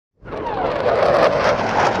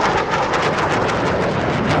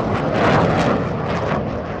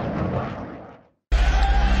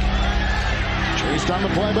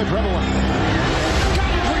the dribble. Got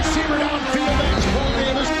his receiver downfield, and it's Paul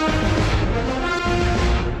Davis.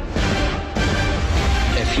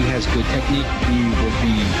 If he has good technique, he will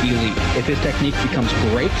be elite. If his technique becomes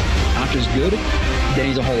great, not just good, then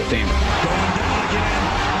he's a Hall of Famer. Going down again.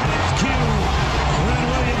 It's Q. Quinn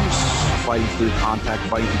Williams. Fighting through contact,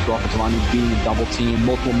 fighting through the offensive line, being a double team,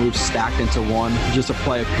 multiple moves stacked into one, just a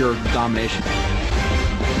play of pure domination.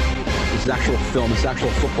 This is actual film, this is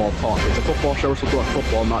actual football talk. It's a football show, we're supposed to talk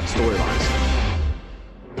football, not storylines.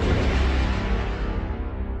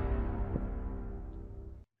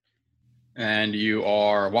 And you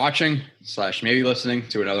are watching / maybe listening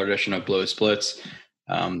to another edition of Blue Splits.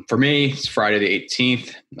 For me, it's Friday the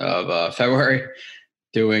 18th of February,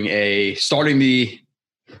 starting the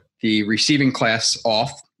receiving class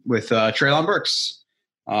off with Treylon Burks.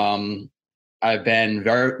 I've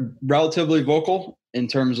been relatively vocal in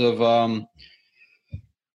terms of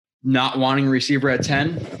not wanting a receiver at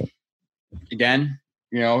 10. Again,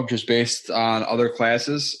 just based on other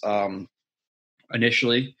classes.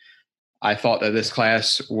 Initially, I thought that this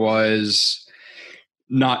class was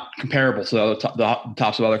not comparable to the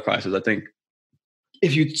tops of other classes. I think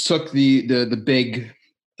if you took the big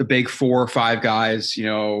 4 or 5 guys,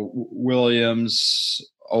 Williams,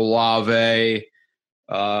 Olave,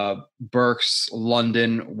 Burks,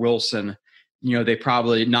 London, Wilson, they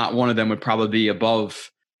probably, not one of them would probably be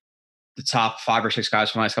above the top 5 or 6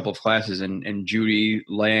 guys from the last couple of classes, and Judy,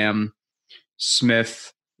 Lamb,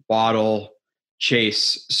 Smith, Waddle,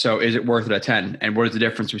 Chase. So is it worth it at 10? And what is the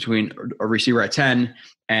difference between a receiver at 10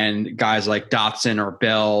 and guys like Dotson or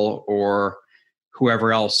Bell or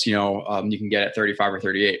whoever else, you can get at 35 or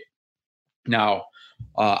 38? Now,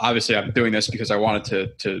 obviously I'm doing this because I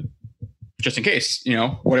wanted to just in case,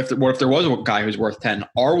 what if there was a guy who's worth 10?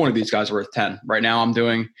 Are one of these guys worth 10? Right now I'm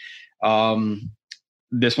doing,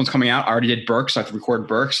 this one's coming out. I already did Burks. I have to record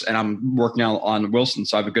Burks, and I'm working on Wilson.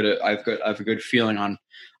 So I have a good feeling on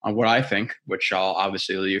what I think, which I'll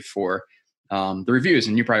obviously leave for the reviews.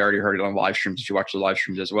 And you probably already heard it on live streams if you watch the live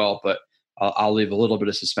streams as well. But I'll leave a little bit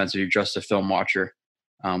of suspense if you're just a film watcher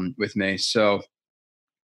with me. So,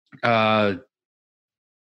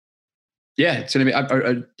 yeah, it's gonna be.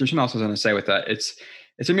 There's something else I was gonna say with that. It's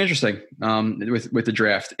gonna be interesting with the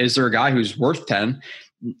draft. Is there a guy who's worth 10?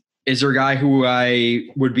 Is there a guy who I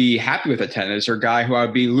would be happy with at 10? Is there a guy who I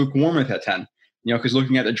would be lukewarm with at 10? Because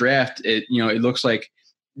looking at the draft, it looks like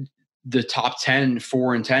the top 10,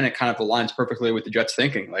 4 and 10, it kind of aligns perfectly with the Jets'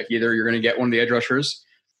 thinking. Like either you're going to get one of the edge rushers,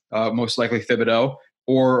 most likely Thibodeau,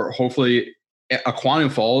 or hopefully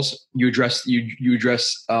Ekwonu falls. You address the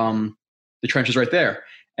trenches right there,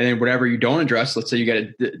 and then whatever you don't address, let's say we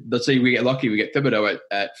get lucky, we get Thibodeau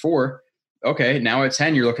at 4. Okay, now at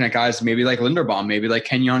 10, you're looking at guys maybe like Linderbaum, maybe like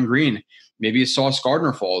Kenyon Green, maybe Sauce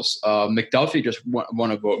Gardner falls. McDuffie just won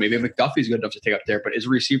a vote. Maybe McDuffie's good enough to take up there, but is a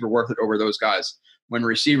receiver worth it over those guys? When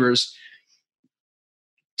receivers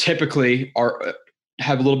typically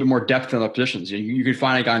have a little bit more depth in the positions. You could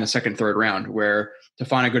find a guy in the 2nd, 3rd round, where to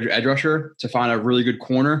find a good edge rusher, to find a really good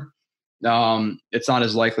corner, it's not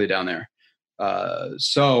as likely down there.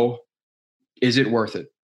 So is it worth it?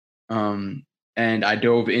 And I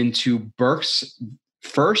dove into Burks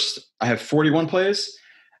first. I have 41 plays.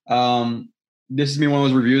 This is me one of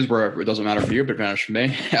those reviews where it doesn't matter for you, but it matters for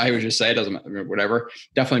me. I would just say it doesn't matter, whatever.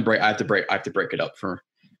 Definitely I have to break it up for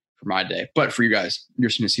my day. But for you guys, you're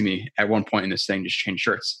just going to see me at one point in this thing just change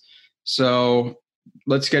shirts. So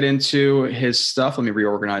let's get into his stuff. Let me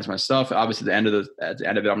reorganize my stuff. Obviously, at the end of it,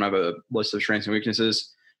 I'm going to have a list of strengths and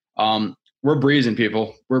weaknesses. We're breezing,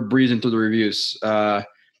 people. We're breezing through the reviews. The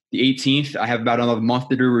 18th, I have about another month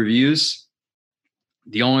to do reviews.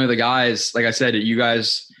 The only other guys, like I said, you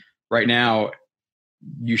guys right now,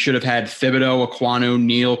 you should have had Thibodeau, Ekwonu,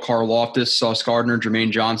 Neal, Karlaftis, Sauce Gardner, Jermaine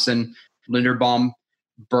Johnson, Linderbaum,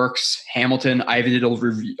 Burks, Hamilton. I even did a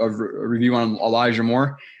review on Elijah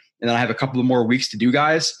Moore. And then I have a couple of more weeks to do,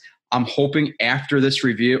 guys. I'm hoping after this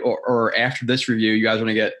review or after this review, you guys are going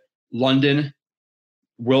to get London,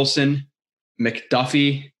 Wilson,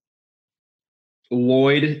 McDuffie,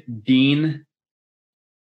 Lloyd, Dean,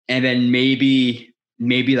 and then maybe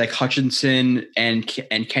like Hutchinson and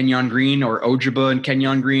Kenyon Green, or Ojabo and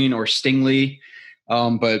Kenyon Green, or Stingley.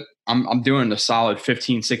 But I'm doing a solid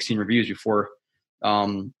 15, 16 reviews before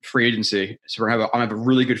free agency. So I'm gonna have a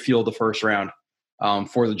really good feel of the first round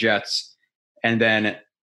for the Jets. And then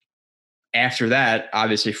after that,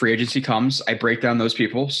 obviously free agency comes. I break down those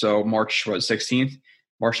people. So March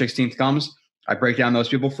 16th comes. I break down those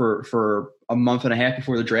people for a month and a half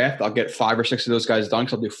before the draft. I'll get 5 or 6 of those guys done,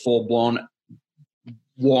 because I'll do full-blown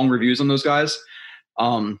long reviews on those guys.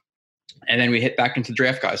 And then we hit back into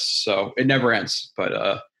draft guys. So it never ends.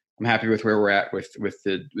 But I'm happy with where we're at with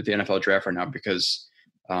the NFL draft right now because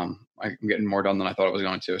I'm getting more done than I thought I was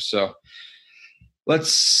going to. So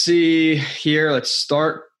let's see here. Let's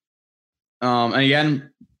start. And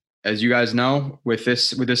again, as you guys know, with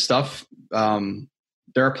this stuff,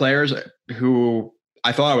 there are players who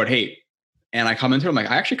I thought I would hate, and I come into them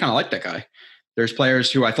like I actually kind of like that guy. There's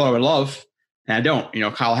players who I thought I would love, and I don't.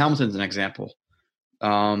 Kyle Hamilton's an example.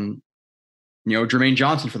 Jermaine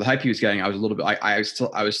Johnson, for the hype he was getting, I was a little bit. I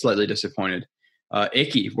was slightly disappointed.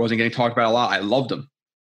 Icky wasn't getting talked about a lot. I loved him.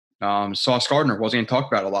 Sauce Gardner wasn't getting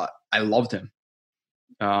talked about a lot. I loved him.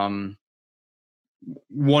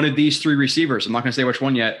 One of these three receivers, I'm not going to say which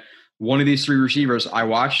one yet. One of these three receivers I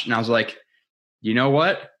watched, and I was like, you know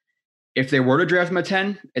what? If they were to draft him at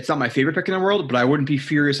 10, it's not my favorite pick in the world, but I wouldn't be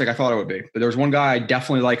furious like I thought it would be. But there was one guy I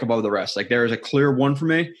definitely like above the rest. Like there is a clear one for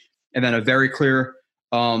me, and then a very clear,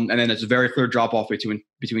 and then it's a very clear drop off between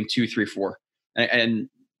 2, 3, 4. And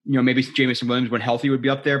maybe Jameson Williams when healthy would be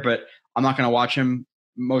up there, but I'm not going to watch him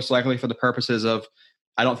most likely for the purposes of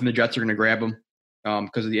I don't think the Jets are going to grab him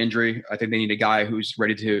because of the injury. I think they need a guy who's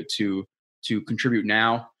ready to contribute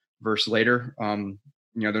now versus later.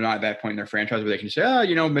 They're not at that point in their franchise where they can say,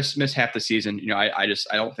 miss half the season. I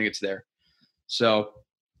don't think it's there. So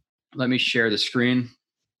let me share the screen.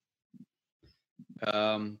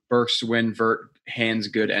 Burks win, vert, hands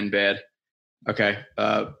good and bad. Okay.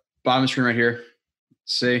 Bottom screen right here.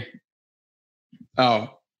 See?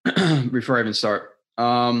 Oh, before I even start.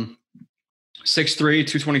 6'3",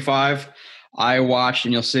 225. I watched,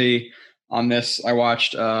 and you'll see on this, I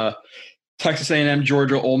watched Texas A&M,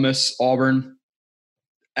 Georgia, Ole Miss, Auburn,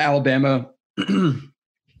 Alabama,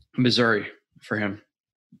 Missouri for him.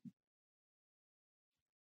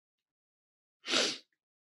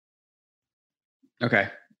 Okay.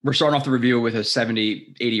 We're starting off the review with a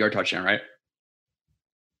 70, 80-yard touchdown, right?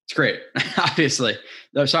 It's great. Obviously.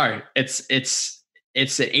 No, sorry. It's an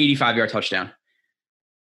 85-yard touchdown.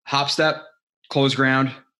 Hop step, close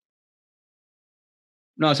ground.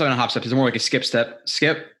 No, it's not a hop step. It's more like a skip step.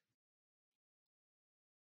 Skip.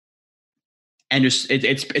 And just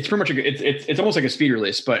it's pretty much it's almost like a speed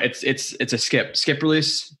release, but it's a skip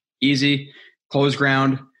release, easy, close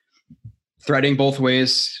ground, threading both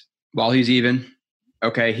ways while he's even.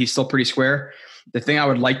 Okay, he's still pretty square. The thing I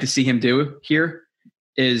would like to see him do here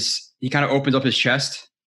is he kind of opens up his chest.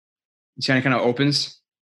 He kind of opens.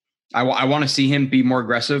 I want to see him be more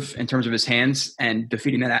aggressive in terms of his hands and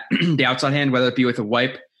defeating that the outside hand, whether it be with a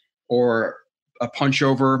wipe or a punch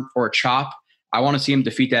over or a chop. I want to see him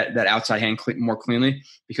defeat that outside hand more cleanly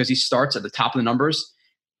because he starts at the top of the numbers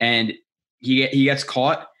and he gets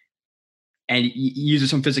caught and he uses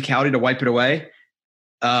some physicality to wipe it away.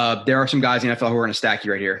 There are some guys in the NFL who are going to stack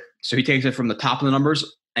you right here. So he takes it from the top of the numbers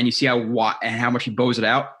and you see how much he bows it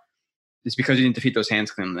out. It's because he didn't defeat those hands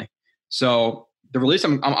cleanly. So the release,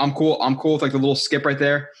 I'm cool. I'm cool with like the little skip right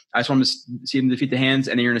there. I just want to see him defeat the hands,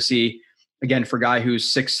 and then you're going to see again for a guy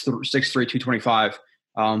who's 6'3", 225.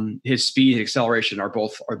 His speed and acceleration are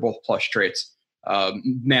both plus traits.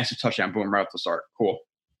 Massive touchdown, boom, right off the start. Cool.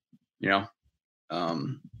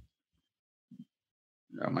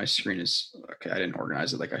 My screen is okay. I didn't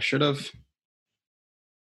organize it like I should have.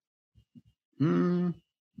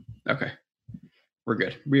 Okay, we're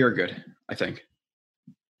good. We are good. I think.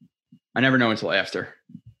 I never know until after.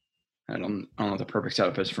 I don't know what the perfect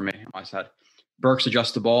setup is for me on my side. Burks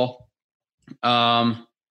adjusts the ball.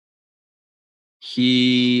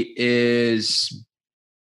 He is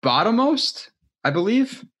bottommost, I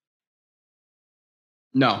believe.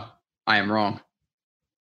 No, I am wrong.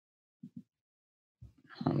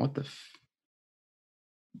 What the?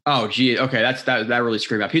 Oh, gee. Okay, that really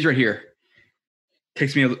screwed me up. He's right here.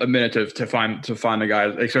 Takes me a minute to find the guy,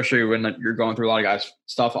 especially when you're going through a lot of guys'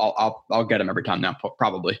 stuff. I'll get him every time now,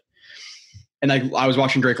 probably. And I was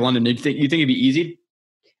watching Drake London. You think it'd be easy?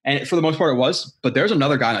 And for the most part, it was. But there's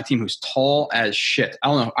another guy on that team who's tall as shit. I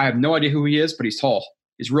don't know. I have no idea who he is, but he's tall.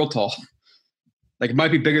 He's real tall. Like it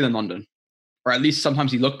might be bigger than London, or at least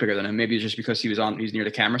sometimes he looked bigger than him. Maybe it's just because he's near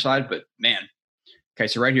the camera side. But man, okay.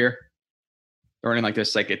 So right here, they're running like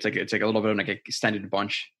this. Like it's like a little bit of like an extended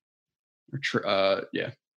bunch. Yeah.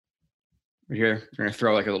 Right here, they're gonna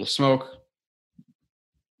throw like a little smoke.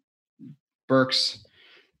 Burks,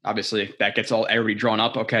 obviously, that gets everybody drawn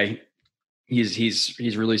up. Okay, he's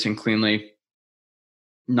releasing cleanly.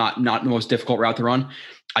 Not the most difficult route to run.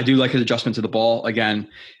 I do like his adjustment to the ball. Again,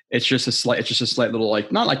 it's just a slight little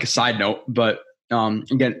like not like a side note, but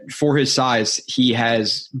again for his size, he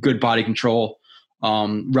has good body control,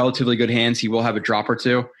 relatively good hands. He will have a drop or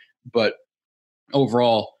two, but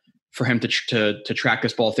overall, for him to track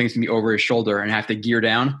this ball, things can be over his shoulder and have to gear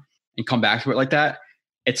down and come back to it like that.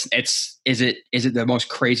 Is it the most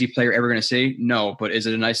crazy player you're ever going to see? No, but is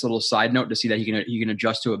it a nice little side note to see that he can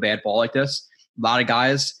adjust to a bad ball like this? A lot of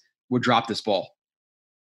guys would drop this ball,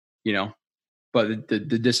 but the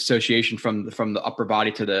disassociation from the upper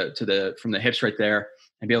body from the hips right there,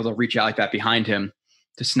 and be able to reach out like that behind him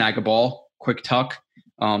to snag a ball, quick tuck,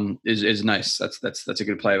 is nice. That's a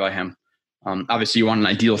good play by him. Obviously, you want an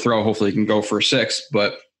ideal throw. Hopefully, he can go for a 6.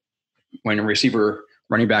 But when a receiver,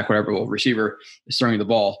 running back, whatever, receiver is throwing the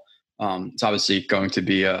ball, it's obviously going to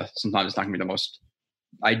be sometimes it's not going to be the most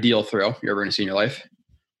ideal throw you're ever going to see in your life.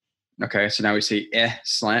 Okay, so now we see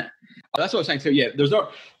slant. That's what I was saying too. Yeah, there's no.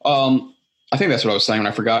 I think that's what I was saying when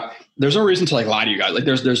I forgot. There's no reason to lie to you guys.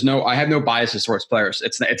 There's no. I have no biases towards players.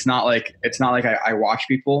 It's not like I watch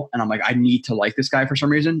people and I'm like, I need to like this guy for some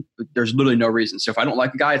reason. There's literally no reason. So if I don't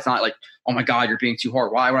like the guy, it's not like, oh my God, you're being too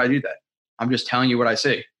hard. Why would I do that? I'm just telling you what I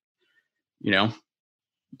see.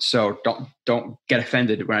 So don't get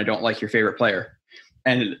offended when I don't like your favorite player.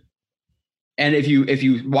 And if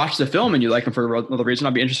you watch the film and you like him for another reason,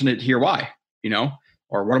 I'll be interested to hear why.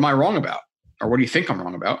 Or what am I wrong about? Or what do you think I'm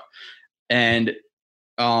wrong about? And,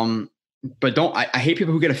 but I hate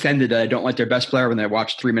people who get offended that I don't like their best player when they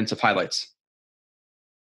watch 3 minutes of highlights,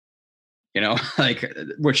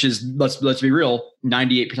 which is, let's be real.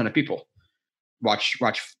 98% of people watch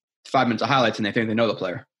 5 minutes of highlights and they think they know the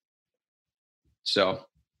player. So,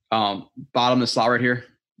 bottom of the slot right here.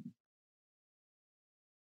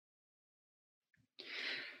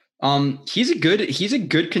 He's a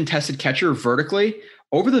good contested catcher vertically.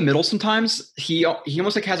 Over the middle, sometimes he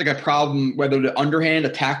almost has a problem whether to underhand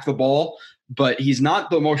attack the ball, but he's not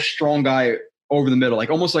the most strong guy over the middle. And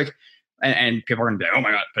people are going to be like, oh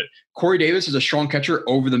my God, but Corey Davis is a strong catcher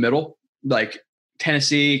over the middle, like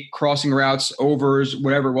Tennessee, crossing routes, overs,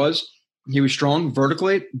 whatever it was. He was strong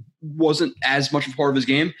vertically, wasn't as much a part of his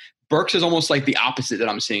game. Burks is almost like the opposite that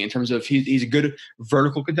I'm seeing in terms of he's a good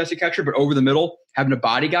vertical contested catcher, but over the middle, having to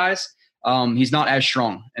body guys, he's not as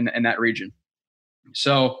strong in that region.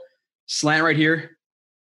 So slant right here,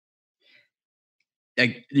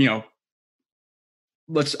 okay.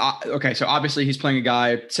 So obviously he's playing a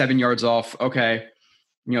guy 7 yards off. Okay.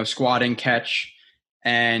 Squatting, catch,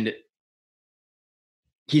 and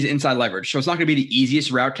he's inside leverage. So it's not going to be the easiest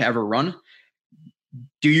route to ever run.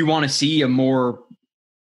 Do you want to see a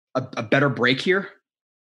better break here?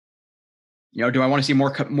 Do I want to see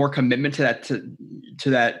more commitment to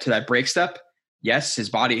that break step? Yes, his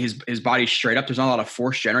body's straight up. There's not a lot of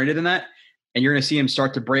force generated in that. And you're going to see him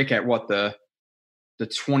start to break at the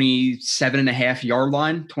 27.5 yard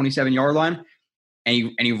line, 27 yard line.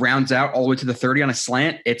 And he rounds out all the way to the 30 on a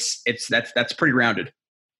slant. That's pretty rounded.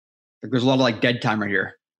 There's a lot of dead time right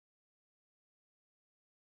here.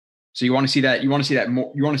 So you want to see that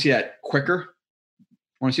more, you want to see that quicker. You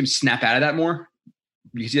want to see him snap out of that more.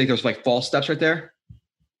 You can see those false steps right there.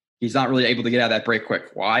 He's not really able to get out of that break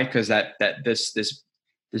quick. Why? Because this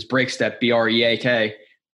break step, BREAK,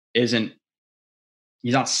 he's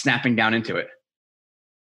not snapping down into it.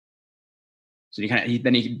 So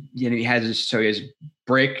he has his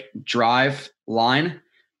break, drive, line.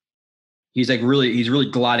 He's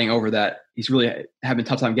really gliding over that. He's really having a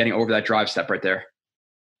tough time getting over that drive step right there.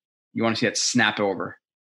 You want to see that snap over.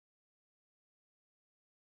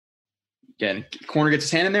 Again, corner gets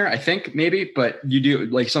his hand in there, I think maybe, but you do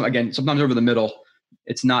sometimes over the middle,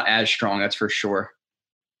 it's not as strong. That's for sure.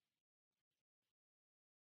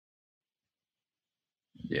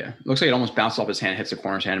 Yeah, looks like it almost bounced off his hand, hits the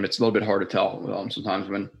corner's hand. It's a little bit hard to tell sometimes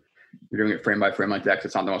when you're doing it frame by frame like that. 'Cause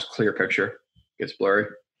it's not the most clear picture. It gets blurry.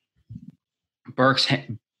 Burks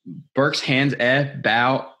hands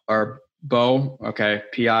bow or bow. Okay,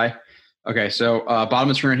 PI. Okay, so bottom of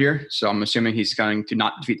the screen right here. So I'm assuming he's going to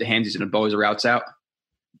not defeat the hands. He's going to bow his routes out.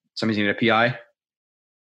 Somebody's going to get a PI.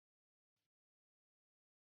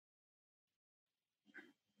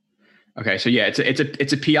 Okay, so yeah,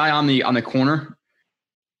 it's a PI on the corner.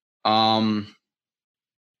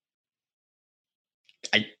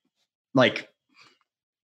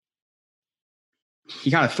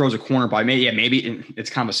 He kind of throws a corner by me. Yeah, maybe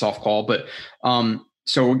it's kind of a soft call, but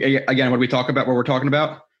so again, what we're talking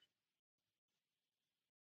about?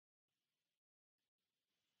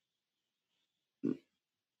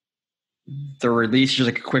 The release is just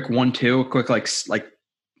a quick 1-2, a quick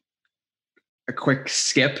a quick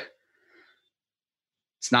skip.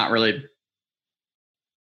 It's not really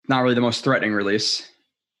the most threatening release.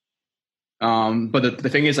 But the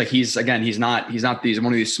thing is, he's not one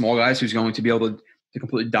of these small guys who's going to be able to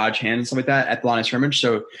completely dodge hands and stuff like that at the line of scrimmage.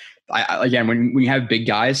 So when you have big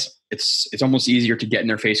guys, it's almost easier to get in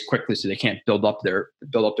their face quickly so they can't build up their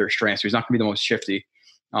strength. So he's not going to be the most shifty.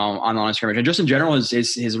 on the line of scrimmage. And just in general,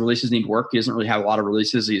 his releases need work. He doesn't really have a lot of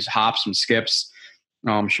releases. He's hops and skips,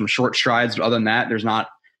 some short strides. But other than that, there's not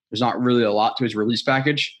really a lot to his release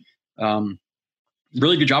package.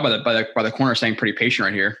 Really good job by the corner staying pretty patient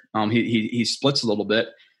right here. He splits a little bit.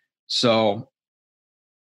 So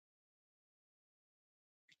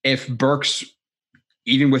if Burks,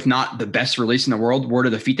 even with not the best release in the world, were to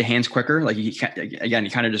defeat the hands quicker, like he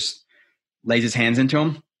kind of just lays his hands into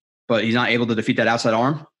him, but he's not able to defeat that outside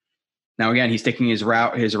arm. Now, again, he's taking his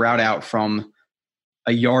route out from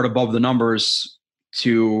a yard above the numbers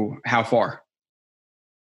to how far?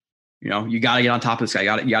 You got to get on top of this guy.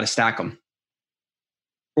 You got to stack him.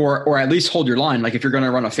 Or at least hold your line. Like if you're going to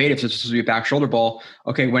run a fade, if it's supposed to be a back shoulder ball,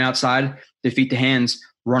 okay, went outside, defeat the hands,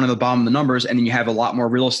 run on the bottom of the numbers, and then you have a lot more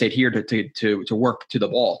real estate here to work to the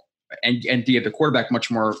ball and give the quarterback much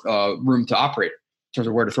more room to operate in terms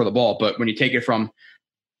of where to throw the ball. But when you take it from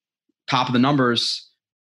top of the numbers,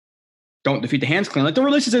 don't defeat the hands clean. Like the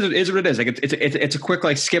releases is what it is. Like it's a quick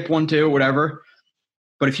like skip 1-2 whatever.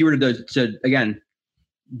 But if you were to again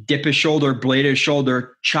dip his shoulder, blade his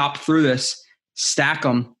shoulder, chop through this, stack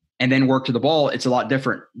them, and then work to the ball, it's a lot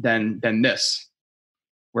different than this,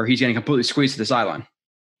 where he's getting completely squeezed to the sideline.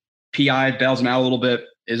 PI bails him out a little bit,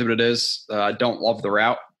 is what it is. I don't love the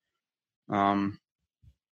route.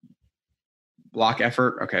 Block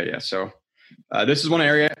effort. Okay, yeah. So this is one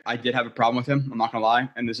area I did have a problem with him. I'm not going to lie.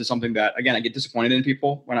 And this is something that, again, I get disappointed in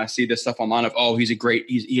people when I see this stuff online of, oh, he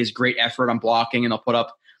has great effort on blocking, and they'll put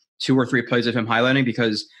up 2 or 3 plays of him highlighting,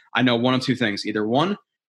 because I know one of two things. Either one,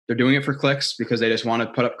 they're doing it for clicks because they just want to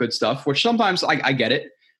put up good stuff, which sometimes I get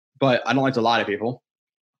it, but I don't like to lie to people.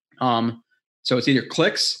 So it's either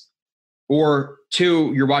clicks, or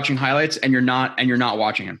 2, you're watching highlights and you're not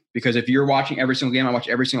watching him. Because if you're watching every single game,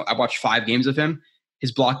 I watched 5 games of him.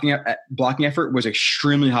 His blocking effort was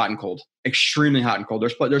extremely hot and cold. Extremely hot and cold.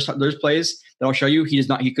 There's plays that I'll show you.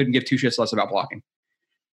 He couldn't give 2 shits less about blocking.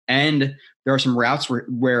 And there are some routes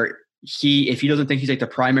where if he doesn't think he's like the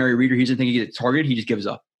primary reader, he doesn't think he gets targeted, he just gives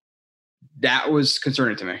up. That was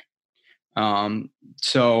concerning to me.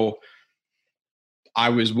 So I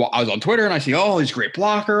was on Twitter and I see, oh, he's a great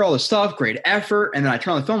blocker, all this stuff, great effort. And then I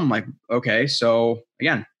turn on the film. I'm like, okay, so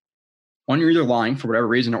again, one, you're either lying for whatever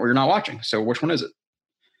reason or you're not watching. So which one is it?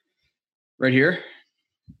 Right here,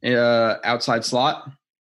 outside slot.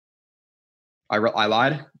 I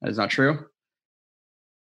lied. That is not true.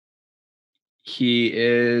 He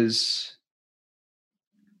is.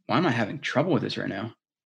 Why am I having trouble with this right now?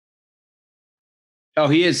 Oh,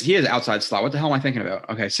 he is outside slot. What the hell am I thinking about?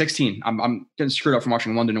 Okay, 16. I'm getting screwed up from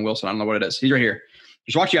watching London and Wilson. I don't know what it is. He's right here.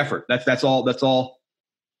 Just watch the effort. That's all.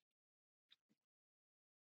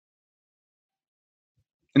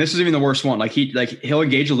 And this is even the worst one. He'll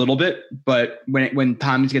engage a little bit, but when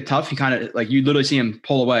times get tough, he kind of you literally see him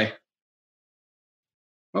pull away.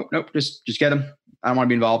 Oh nope, just get him. I don't want to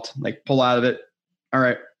be involved. Pull out of it. All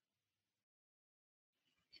right.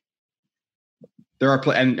 There are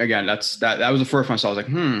and again, that was the first one. So I was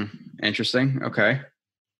like, interesting. Okay.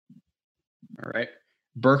 All right.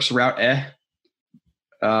 Burks route.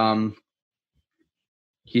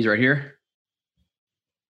 He's right here.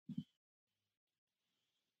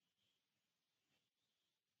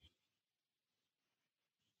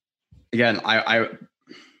 Again,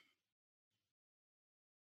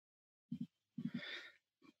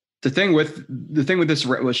 the thing with this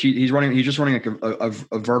was he's just running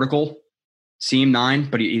a vertical seam 9,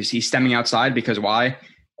 but he's stemming outside because why?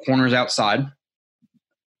 Corner's outside,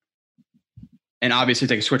 and obviously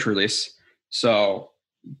take a switch release. So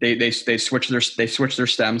they switch their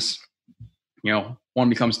stems. 1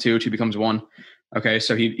 becomes 2, 2 becomes 1. Okay,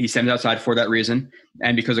 so he stems outside for that reason,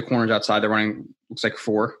 and because the corner's outside, they're running looks like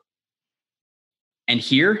 4. And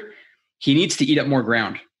here, he needs to eat up more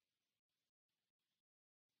ground.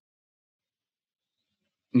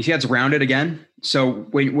 And you see that's rounded again. So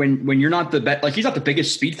when you're not he's not the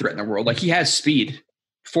biggest speed threat in the world. He has speed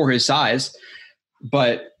for his size,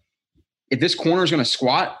 but if this corner is going to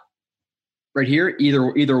squat right here,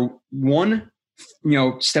 either one,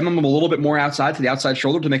 stem him a little bit more outside to the outside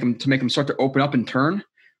shoulder to make him start to open up and turn,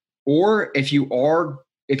 or if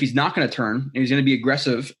he's not going to turn and he's going to be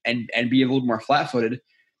aggressive and be a little more flat-footed,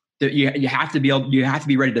 that you have to be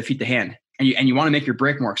ready to defeat the hand, and you want to make your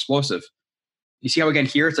break more explosive. You see how again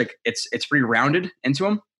here it's pretty rounded into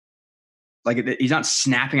him, he's not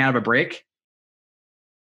snapping out of a break.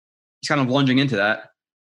 He's kind of lunging into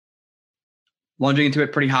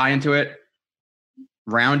it pretty high into it,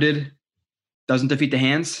 rounded, doesn't defeat the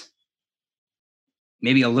hands,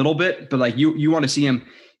 maybe a little bit, but you want to see him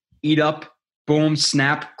eat up. Boom,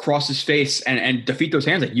 snap, cross his face, and defeat those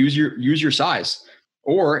hands. Use your size.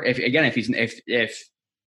 Or if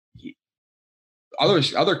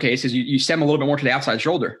other cases, you stem a little bit more to the outside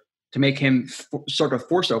shoulder to make him start to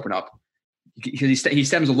force open up, because he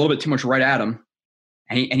stems a little bit too much right at him,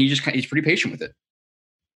 and he's pretty patient with it.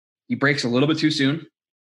 He breaks a little bit too soon,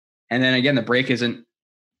 and then again the break it's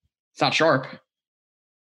not sharp.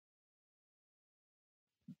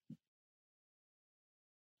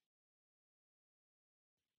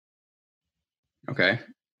 Okay.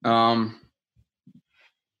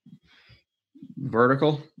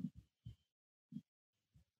 Vertical.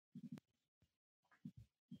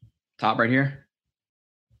 Top right here.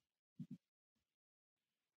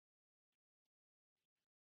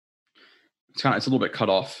 It's a little bit cut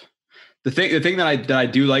off. The thing that I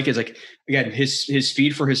do like is, like, again, his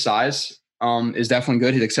speed for his size is definitely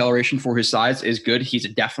good. His acceleration for his size is good. He's a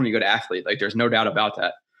definitely good athlete. Like, there's no doubt about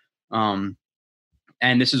that.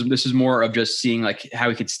 And this is more of just seeing, like, how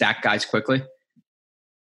he could stack guys quickly.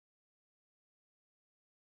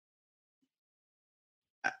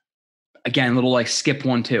 Again, a little like skip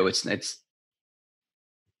 1-2. It's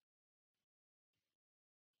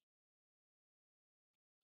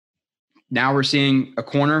now we're seeing a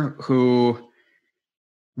corner who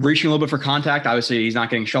reaching a little bit for contact. Obviously, he's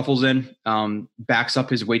not getting shuffles in. Backs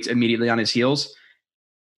up his weights immediately on his heels.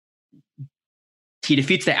 He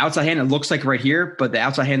defeats the outside hand. It looks like right here, but the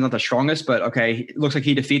outside hand's not the strongest. But okay, it looks like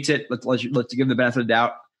he defeats it. Let's give the benefit of the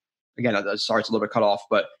doubt. Again, sorry, it's a little bit cut off,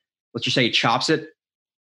 but let's just say he chops it,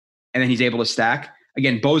 and then he's able to stack.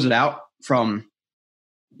 Again, bows it out from,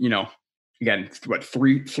 again,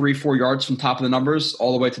 3-4 yards from top of the numbers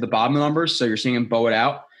all the way to the bottom of the numbers. So you're seeing him bow it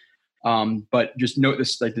out. But just note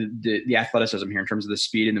this, like the athleticism here in terms of the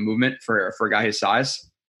speed and the movement for a guy his size.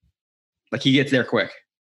 Like, he gets there quick.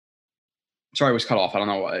 Sorry, it was cut off. I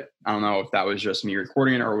don't know if that was just me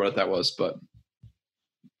recording it or what that was, but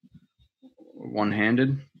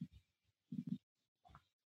one-handed.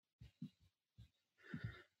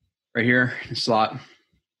 Right here, slot.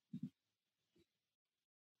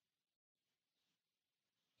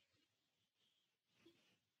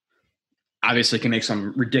 Obviously can make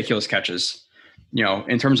some ridiculous catches.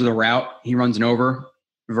 In terms of the route, he runs an over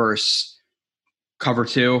versus cover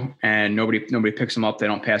 2, and nobody picks him up. They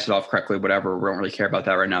don't pass it off correctly, whatever. We don't really care about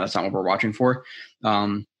that right now. That's not what we're watching for.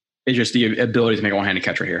 It's just the ability to make a one-handed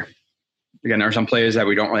catch right here. Again, there are some plays that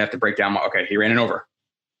we don't really have to break down. Okay, he ran it over.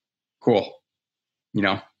 Cool.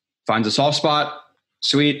 Finds a soft spot.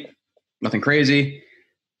 Sweet. Nothing crazy.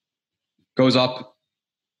 Goes up.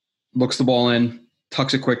 Looks the ball in.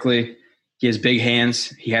 Tucks it quickly. He has big hands.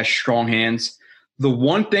 He has strong hands. The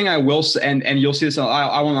one thing I will say, and you'll see this,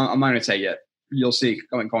 I'm not going to say yet. You'll see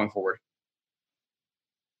going forward.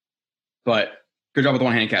 But good job with the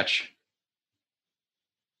one-hand catch.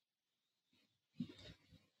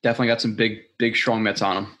 Definitely got some big, strong mitts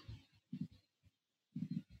on him.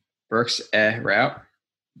 Burks, route.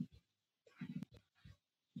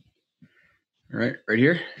 All right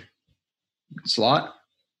here. Slot.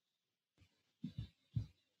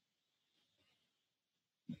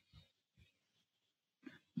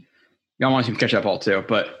 I want to see him catch that ball too,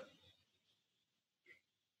 but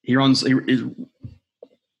he is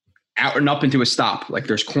out and up into a stop. Like,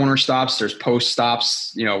 there's corner stops, there's post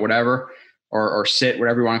stops, whatever, or sit,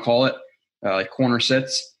 whatever you want to call it, like corner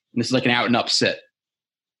sits. And this is like an out and up sit.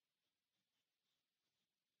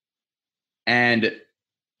 And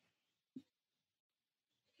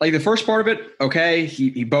like the first part of it, okay,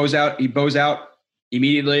 he bows out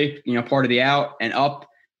immediately, part of the out and up,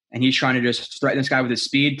 and he's trying to just threaten this guy with his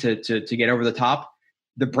speed to get over the top.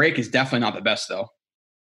 The break is definitely not the best, though.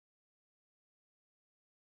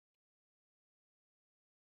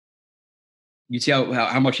 You see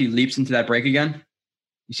how much he leaps into that break again?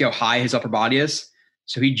 You see how high his upper body is?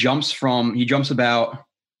 So he jumps about,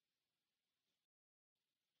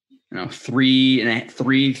 about 3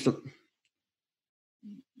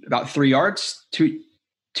 yards,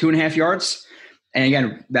 2.5 yards. And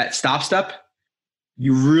again, that stop step,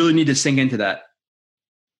 you really need to sink into that.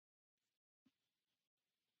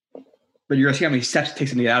 But you're going to see how many steps it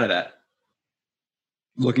takes him to get out of that.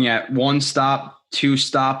 Looking at 1 stop, 2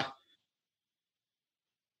 stop,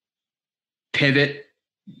 pivot.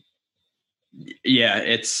 Yeah,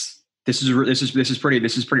 this is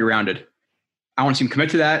pretty rounded. I want to see him commit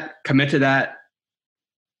to that.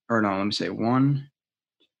 Or no, let me say 1.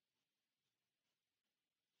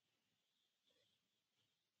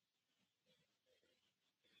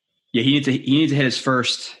 Yeah, he needs to hit his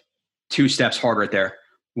first 2 steps hard right there.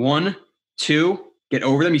 1, 2, get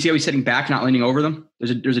over them. You see how he's sitting back, not leaning over them?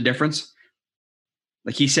 There's a difference.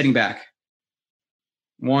 Like, he's sitting back.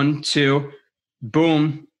 1, 2,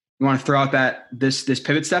 boom. You want to throw out this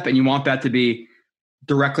pivot step, and you want that to be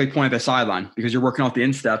directly pointed at the sideline because you're working off the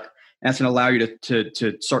instep, and that's going to allow you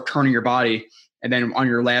to start turning your body. And then on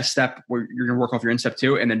your last step, where you're going to work off your instep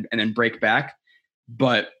too, and then break back.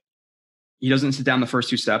 But he doesn't sit down the first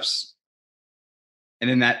 2 steps. And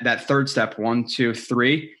then that third step, 1, 2,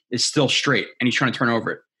 3, is still straight, and he's trying to turn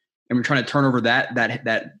over it. And we're trying to turn over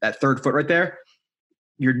that third foot right there.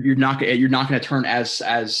 You're not going to turn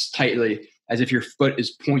as tightly as if your foot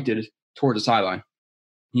is pointed towards the sideline.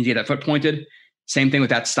 You need to get that foot pointed. Same thing with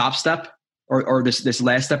that stop step or this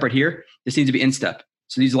last step right here. This needs to be instep.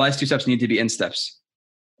 So these last 2 steps need to be insteps,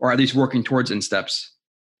 or at least working towards insteps.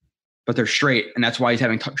 But they're straight, and that's why he's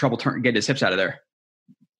having trouble getting his hips out of there.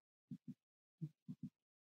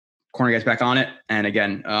 Corner gets back on it, and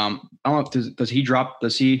again, I don't know. Does he drop?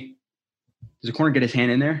 Does the corner get his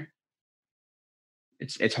hand in there?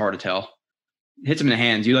 It's hard to tell. Hits him in the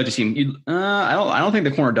hands. You'd like to see him. I don't think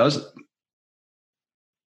the corner does.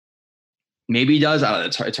 Maybe he does.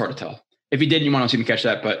 It's hard to tell. If he did, you want to see him catch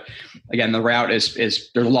that. But again, the route is there's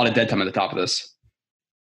a lot of dead time at the top of this.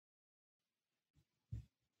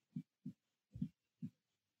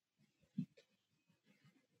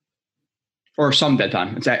 Or some dead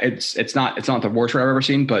time. It's not the worst route I've ever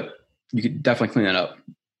seen, but you could definitely clean that up.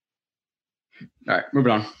 All right,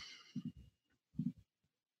 moving on.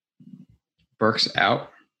 Burks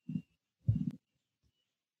out.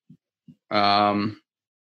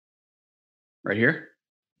 Right here.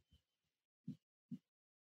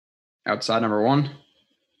 Outside number 1.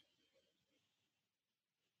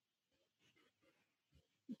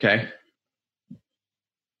 Okay.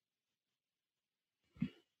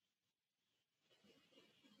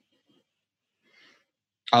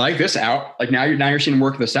 I like this out. Like now you're seeing him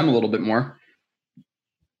work the stem a little bit more.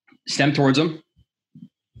 Stem towards him.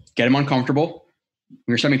 Get him uncomfortable. When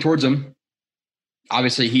you're stemming towards him,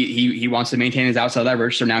 obviously he wants to maintain his outside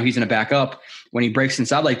leverage. So now he's going to back up. When he breaks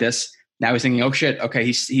inside like this, now he's thinking, oh shit, okay,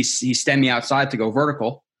 he stemmed me outside to go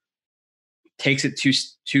vertical. Takes it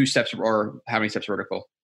two steps, or how many steps vertical?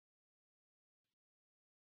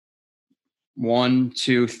 1,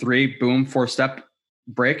 2, 3, boom, 4 step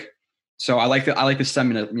break. So I like the stem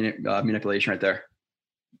manipulation right there.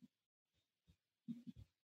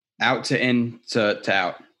 Out to in to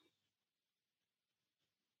out.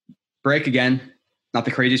 Break again. Not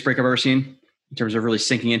the craziest break I've ever seen in terms of really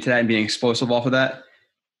sinking into that and being explosive off of that.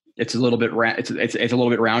 It's a little bit it's a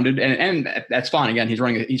little bit rounded, and that's fine. Again, he's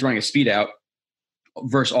running a speed out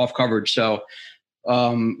versus off coverage. So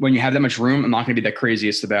when you have that much room, I'm not going to be that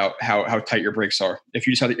craziest about how tight your breaks are. If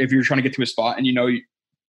you're trying to get to a spot and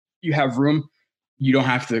you have room, you don't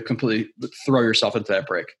have to completely throw yourself into that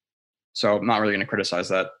break. So I'm not really going to criticize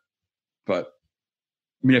that, but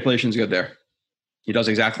manipulation is good there. He does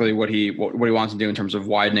exactly what he wants to do in terms of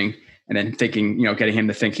widening and then thinking, getting him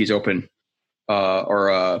to think he's open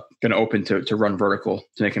or going to open to run vertical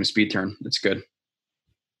to make him speed turn. That's good.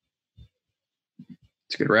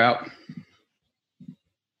 It's a good route.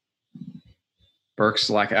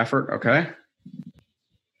 Burks lack effort. Okay.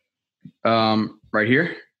 Right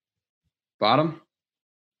here. Bottom.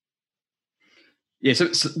 Yeah,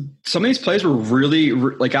 so some of these plays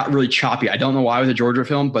were got really choppy. I don't know why with the Georgia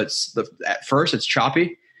film, but at first it's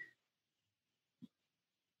choppy.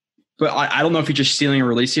 But I don't know if he's just stealing a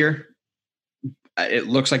release here. It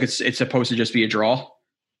looks like it's supposed to just be a draw,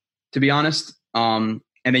 to be honest. And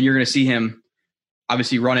then you're going to see him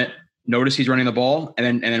obviously run it. Notice he's running the ball,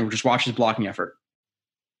 and then just watch his blocking effort.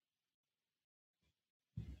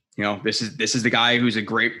 This is the guy who's he's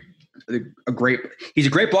a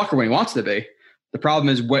great blocker when he wants to be. The problem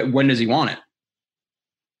is when does he want it?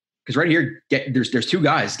 Because right here, there's 2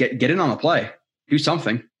 guys. Get in on the play. Do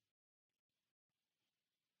something.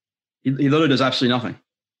 He literally does absolutely nothing.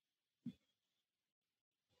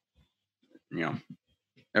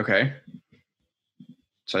 Okay.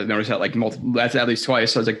 So I noticed that that's at least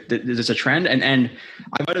twice. So I was like, is this a trend? And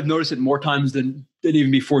I might have noticed it more times than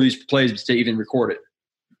even before these plays to even record it.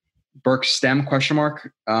 Burke stem ?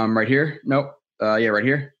 Right here. Nope. Yeah, right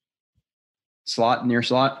here. Slot, near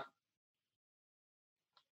slot.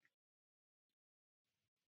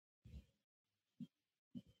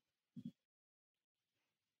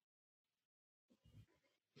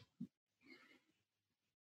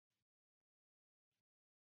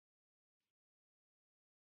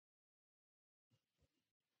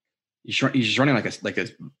 He's just running like a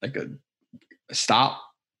stop,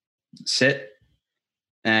 sit,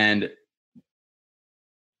 and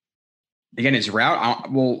again his route. I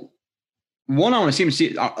want to see him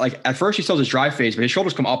see at first he still has his drive phase, but his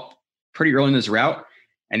shoulders come up pretty early in this route,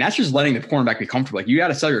 and that's just letting the cornerback be comfortable. You got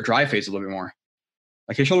to sell your drive phase a little bit more.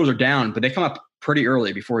 Like his shoulders are down, but they come up pretty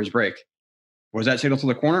early before his break. Was that signal to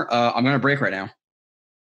the corner? I'm going to break right now.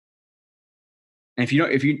 And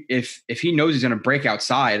if he knows he's going to break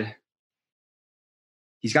outside,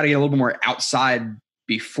 he's got to get a little bit more outside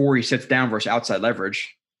before he sits down versus outside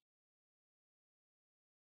leverage.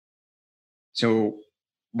 So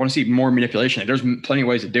I want to see more manipulation. There's plenty of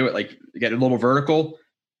ways to do it. Like get a little vertical,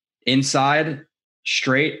 inside,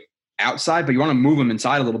 straight, outside, but you want to move them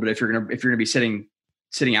inside a little bit if you're gonna be sitting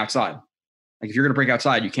outside. Like if you're gonna break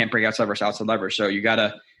outside, you can't break outside versus outside leverage. So you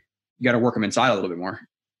gotta work them inside a little bit more.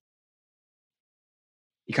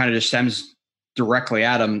 He kind of just stems directly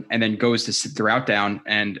at him and then goes to sit the route down.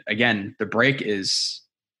 And again, the break is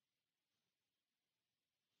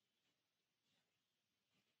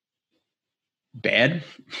bad.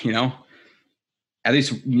 At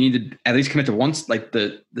least you need to at least commit to once, like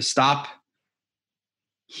the stop.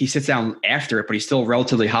 He sits down after it, but he's still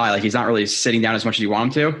relatively high. Like he's not really sitting down as much as you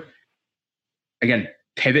want him to. Again,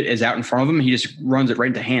 pivot is out in front of him. He just runs it right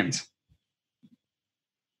into hands.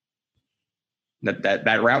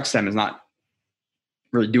 That route stem is not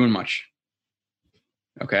really doing much.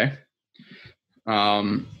 Okay.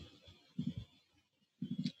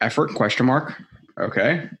 Effort ?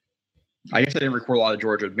 Okay. I guess I didn't record a lot of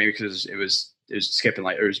Georgia, maybe because it was skipping,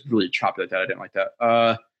 like it was really choppy like that. I didn't like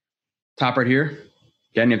that. Top right here.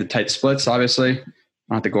 Again, you have the tight splits, obviously. I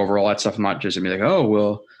don't have to go over all that stuff. I'm not just gonna be like, oh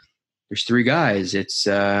well, there's three guys. It's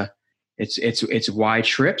wide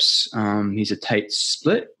trips. He's a tight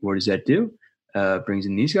split. What does that do? Brings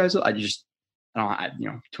in these guys. I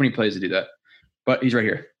don't, too many plays to do that. But he's right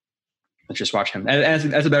here. Let's just watch him.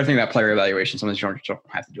 And that's a better thing about player evaluation. Sometimes you don't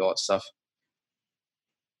have to do all that stuff.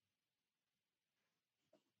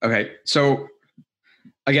 Okay, so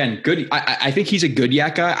again, good. I think he's a good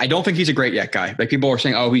yak guy. I don't think he's a great yak guy. Like people are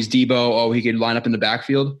saying, oh, he's Debo. Oh, he could line up in the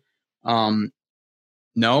backfield.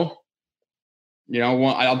 No.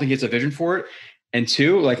 One, I don't think he has a vision for it. And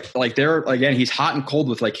two, like there again, he's hot and cold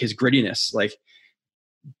with like his grittiness. Like,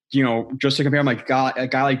 just to compare him, like a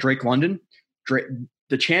guy like Drake London,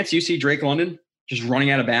 the chance you see Drake London just running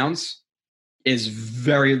out of bounds is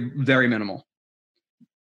very, very minimal.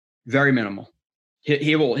 Very minimal.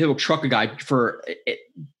 He will truck a guy for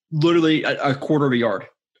literally a quarter of a yard,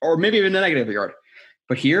 or maybe even a negative of a yard.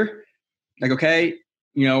 But here, like, okay,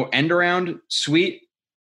 end around, sweet,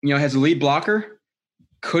 has a lead blocker.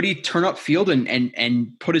 Could he turn up field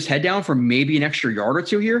and put his head down for maybe an extra yard or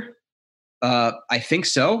two here? I think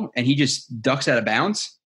so. And he just ducks out of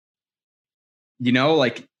bounds.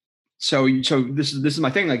 So this is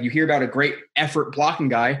my thing. Like you hear about a great effort blocking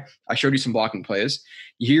guy. I showed you some blocking plays.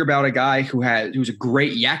 You hear about a guy who's a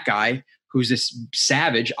great yak guy, who's this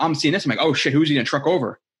savage. I'm seeing this. I'm like, oh shit, who's he gonna truck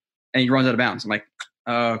over? And he runs out of bounds. I'm like,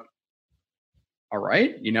 all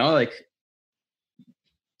right,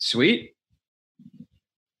 sweet.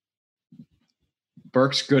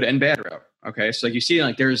 Burke's good and bad route. Okay, so like you see,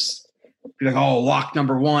 like there's like, oh, lock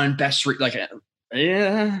number one, best like,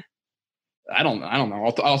 yeah. I don't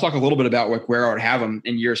know. I'll talk a little bit about like where I would have him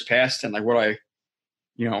in years past and like what I,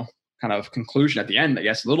 kind of conclusion at the end, I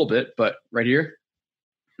guess a little bit, but right here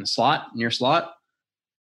in the slot, near slot.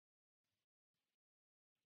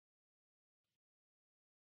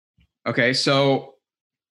 Okay. So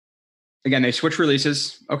again, they switch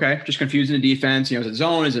releases. Okay. Just confusing the defense. Is it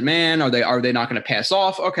zone? Is it man? Are they not going to pass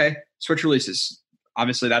off? Okay. Switch releases.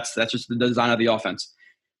 Obviously that's just the design of the offense.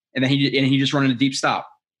 And then he just running a deep stop,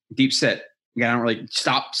 deep sit. Again, I don't really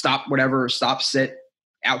stop, whatever, stop, sit,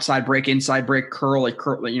 outside break, inside break, curl.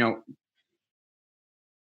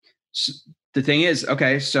 So the thing is,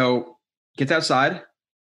 okay, so gets outside.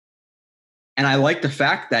 And I like the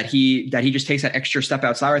fact that he just takes that extra step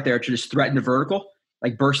outside right there to just threaten the vertical,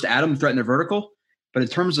 like burst at him, threaten the vertical. But in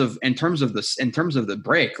terms of the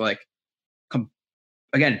break, like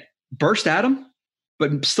again, burst at him,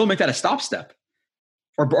 but still make that a stop step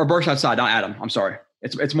or burst outside, not at him. I'm sorry.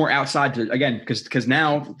 It's more outside to, again, because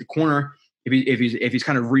now the corner, if he's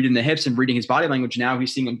kind of reading the hips and reading his body language, now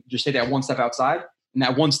he's seeing him just take that one step outside, and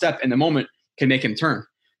that one step in the moment can make him turn.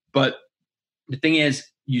 But the thing is,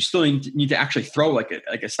 you still need to actually throw like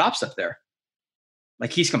a stop step there.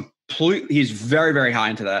 Like he's very, very high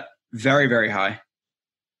into that. Very, very high.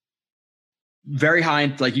 Very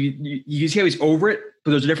high. Like you see how he's over it, but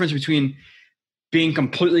there's a difference between being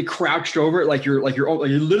completely crouched over it, like you're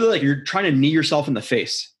literally like you're trying to knee yourself in the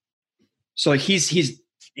face. So like he's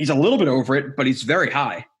a little bit over it, but he's very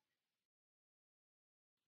high.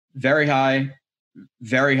 Very high,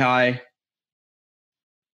 very high.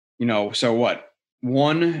 So what?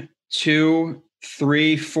 1, 2,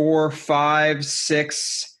 3, 4, 5,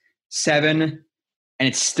 6, 7, and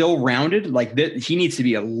it's still rounded, like he needs to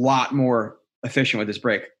be a lot more efficient with this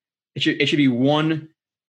break. It should be 1,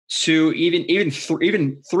 2,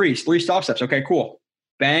 even three stop steps. Okay, cool.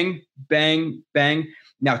 Bang, bang, bang.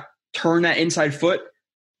 Now turn that inside foot,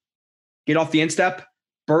 get off the instep,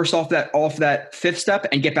 burst off that fifth step,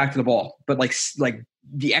 and get back to the ball. But like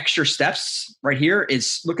the extra steps right here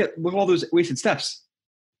is look at all those wasted steps.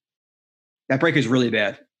 That break is really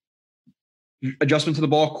bad. Adjustment to the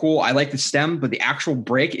ball, cool. I like the stem, but the actual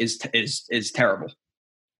break is terrible.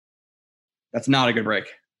 That's not a good break.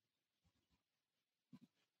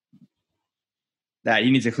 That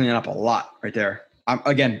he needs to clean it up a lot right there.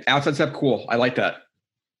 Again, outside step, cool. I like that.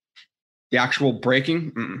 The actual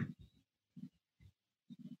breaking,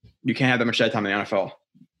 you can't have that much dead time in the NFL.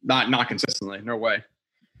 Not consistently. No way.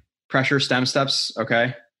 Pressure, stem steps,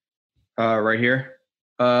 okay. Right here.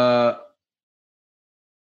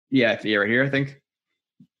 Yeah, right here, I think.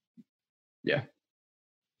 Yeah.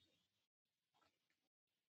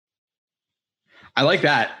 I like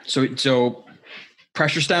that. So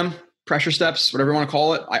pressure stem, pressure steps, whatever you want to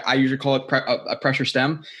call it. I usually call it a pressure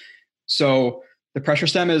stem. So the pressure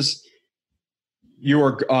stem is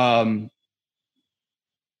your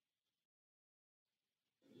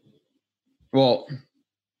well,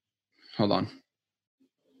 hold on.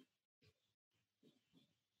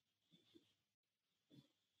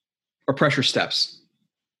 Or pressure steps.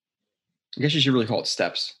 I guess you should really call it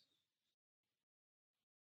steps.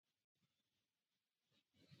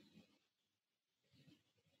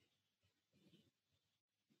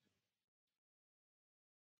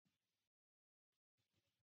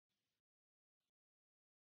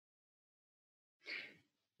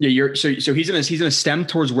 Yeah, so he's gonna stem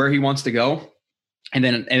towards where he wants to go, and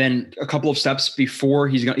then a couple of steps before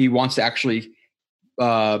he wants to actually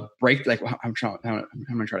break. Like I'm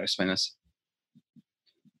gonna try to explain this.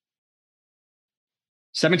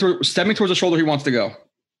 Stepping towards the shoulder he wants to go.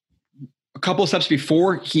 A couple of steps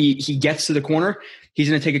before he gets to the corner, he's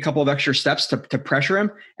going to take a couple of extra steps to pressure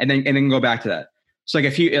him, and then go back to that. So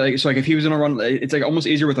if he was going to run, it's like almost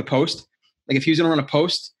easier with a post. Like if he was going to run a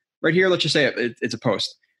post right here, let's just say it's a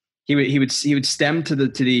post. He would stem to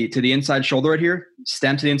the inside shoulder right here,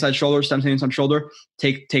 stem to the inside shoulder, stem to the inside shoulder.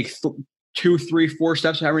 Take 2, 3, 4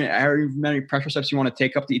 steps, however many pressure steps you want to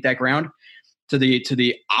take up to eat that ground, to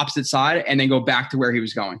the opposite side, and then go back to where he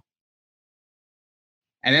was going.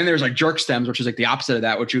 And then there's like jerk stems, which is like the opposite of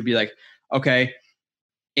that, which would be like, okay,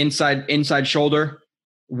 inside shoulder,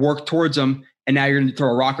 work towards them, and now you're going to throw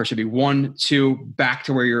a rocker. So it'd be 1, 2, back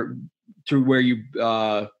to where you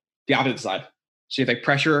the opposite side. So you have like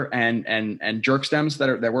pressure and jerk stems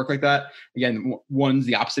that work like that. Again, one's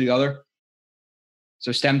the opposite of the other.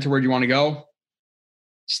 So stem to where you want to go,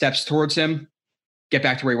 steps towards him, get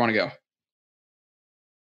back to where you want to go.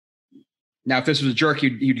 Now, if this was a jerk,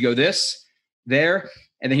 you'd go this, there,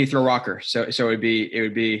 and then he'd throw a rocker. So it would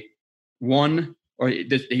be 1, or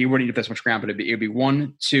he wouldn't eat this much ground, but it would be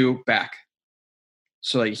 1, 2, back.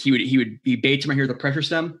 So like he baits him right here with the pressure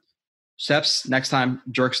stem, steps, next time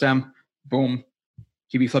jerk stem, boom.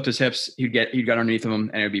 He'd be flipped his hips, he'd get underneath of him,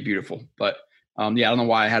 and it would be beautiful. But I don't know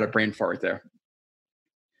why I had a brain fart right there.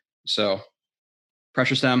 So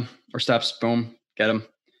pressure stem or steps, boom, get him.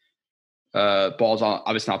 Ball's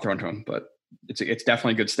obviously not thrown to him, but it's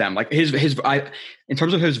definitely a good stem. Like in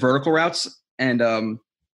terms of his vertical routes and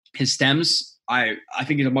his stems, I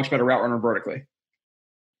think he's a much better route runner vertically.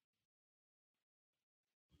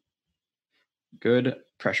 Good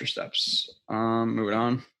pressure steps. Moving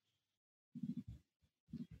on.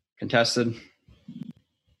 Contested.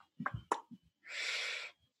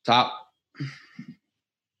 Top.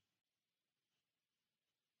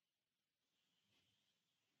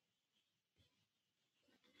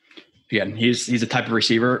 Again, he's a type of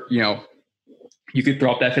receiver, you could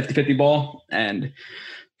throw up that 50-50 ball, and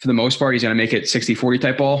for the most part, he's going to make it 60-40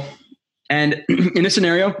 type ball. And in this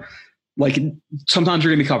scenario, like sometimes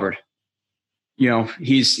you're going to be covered.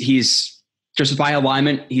 He's just by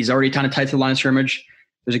alignment. He's already kind of tight to the line of scrimmage.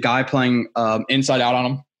 There's a guy playing inside out on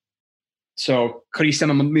him. So could he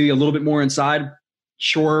send him maybe a little bit more inside?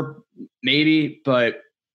 Sure, maybe, but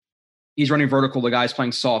he's running vertical. The guy's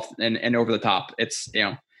playing soft and over the top. It's,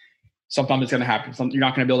 sometimes it's going to happen. You're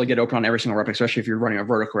not going to be able to get open on every single rep, especially if you're running a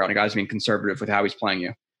vertical route and a guy's being conservative with how he's playing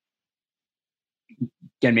you.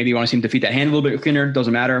 Again, maybe you want to see him defeat that hand a little bit cleaner.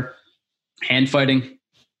 Doesn't matter. Hand fighting.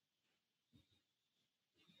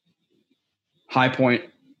 High point,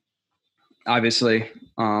 obviously.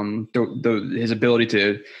 His ability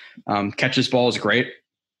to catch this ball is great.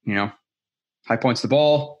 High points the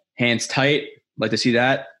ball, hands tight. Like to see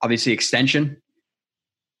that. Obviously, extension.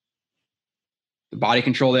 The body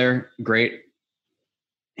control there, great.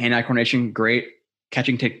 Hand-eye coordination, great.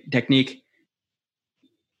 Catching technique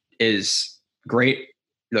is great.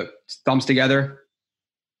 Look, thumbs together,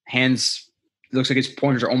 hands. Looks like his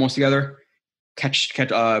pointers are almost together.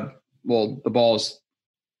 Well, the ball is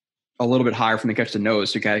a little bit higher from the catch to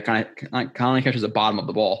nose, so it kind of catches the bottom of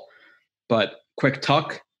the ball. But quick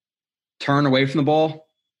tuck, turn away from the ball.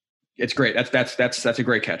 It's great. That's a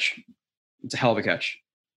great catch. It's a hell of a catch.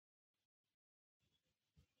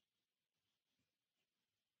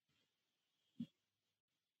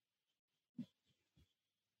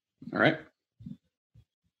 All right.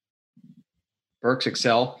 Burks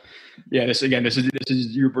excel. Yeah, this is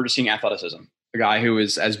we're just seeing athleticism. A guy who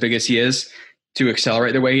is as big as he is to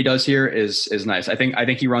accelerate the way he does here is nice. I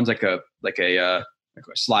think he runs like a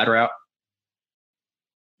slide route.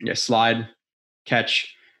 Yeah, slide,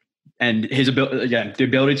 catch, and his ability the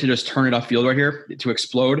ability to just turn it upfield right here to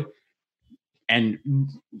explode, and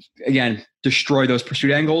again destroy those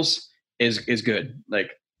pursuit angles is good. Like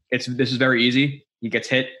this is very easy. He gets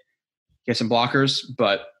hit, gets some blockers,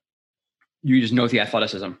 but you just know the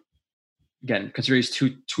athleticism. Again, consider he's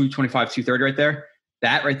 225, 230 right there.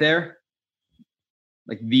 That right there,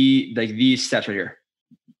 like these steps right here.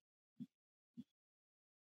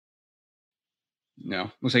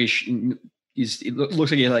 No, looks like it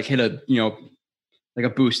looks like he like hit a like a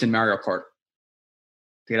boost in Mario Kart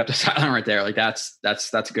to get up the sideline right there. Like that's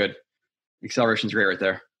good. Acceleration's great right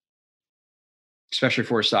there, especially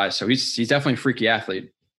for his size. So he's definitely a freaky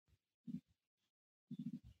athlete.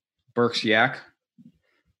 Burks Yak.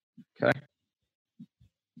 Okay.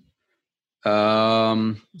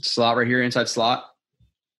 Slot right here, inside slot.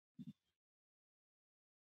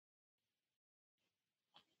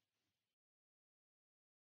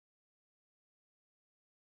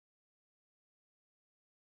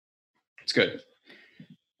 It's good.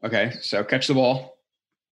 Okay, so catch the ball.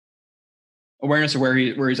 Awareness of where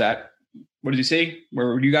he's at. What did you see?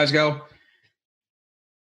 Where would you guys go?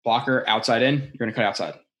 Blocker, outside in. You're going to cut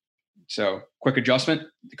outside. So quick adjustment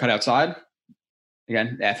to cut outside.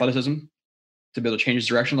 Again, athleticism to be able to change his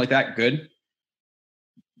direction like that. Good.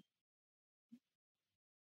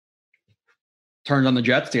 Turns on the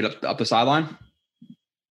jets to get up the sideline.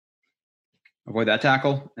 Avoid that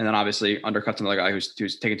tackle. And then obviously undercuts another guy who's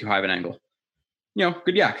taking too high of an angle.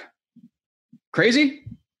 Good yak. Crazy?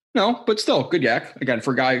 No, but still good yak. Again,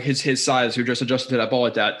 for a guy his size who just adjusted to that ball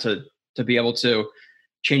like that to be able to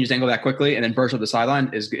change his angle that quickly and then burst up the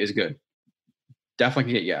sideline is good.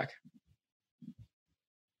 Definitely can get yak.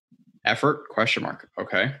 Effort? ?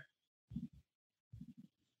 Okay.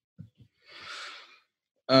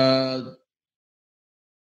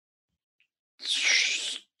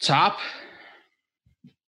 Topmost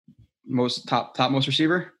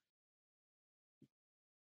receiver?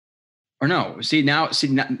 Or no? Now,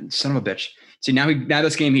 son of a bitch. Now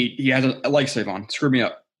this game he has a leg sleeve on. Screwed me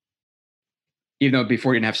up. Even though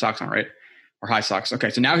before he didn't have socks on, right? Or high socks. Okay,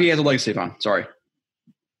 so now he has a leg sleeve on. Sorry.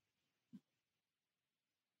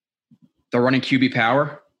 The running QB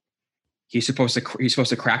power. He's supposed to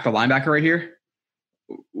crack the linebacker right here.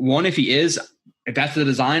 One, if that's the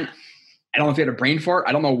design, I don't know if he had a brain fart.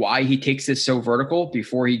 I don't know why he takes this so vertical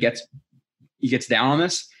before he gets down on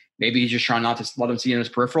this. Maybe he's just trying not to let him see in his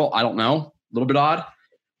peripheral. I don't know. A little bit odd.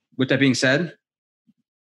 With that being said,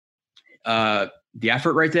 the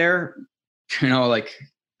effort right there, like,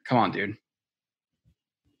 come on, dude.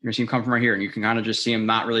 You're going to see him come from right here, and you can kind of just see him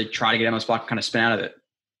not really try to get on the spot, kind of spin out of it.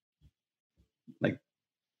 Like,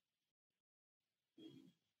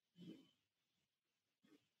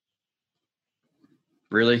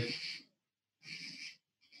 really?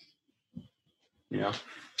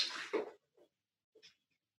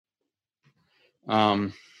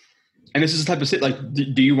 And this is the type of like,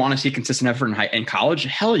 do you want to see consistent effort in college?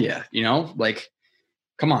 Hell yeah. Like,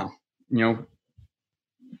 come on,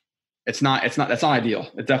 that's not ideal.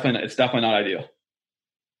 It's definitely not ideal.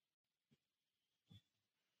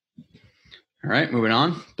 All right, moving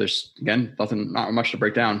on. There's not much to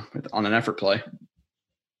break down on an effort play.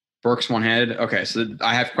 Burks one-handed. Okay, so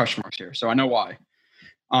I have question marks here, so I know why.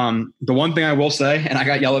 The one thing I will say, and I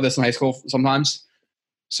got yelled at this in high school sometimes,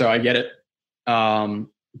 so I get it.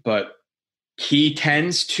 But he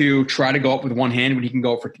tends to try to go up with one hand when he can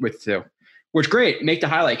go up with two, which great. Make the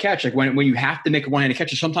highlight catch. Like when you have to make a one-handed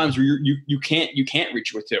catch, sometimes you can't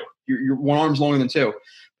reach with two. Your one arm's longer than two.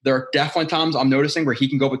 There are definitely times I'm noticing where he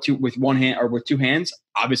can go with one hand or with two hands.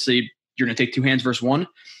 Obviously, you're going to take two hands versus one,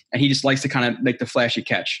 and he just likes to kind of make the flashy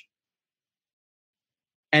catch.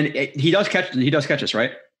 And he does catch this,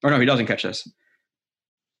 right? Or no, he doesn't catch this.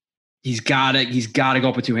 He's got to go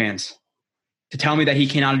up with two hands. To tell me that he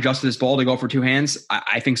cannot adjust this ball to go for two hands,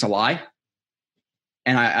 I think it's a lie.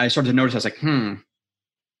 And I started to notice, I was like,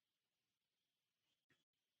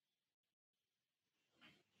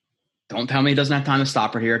 don't tell me he doesn't have time to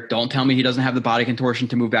stop it here. Don't tell me he doesn't have the body contortion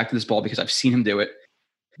to move back to this ball, because I've seen him do it.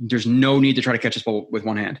 There's no need to try to catch this ball with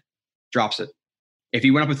one hand. Drops it. If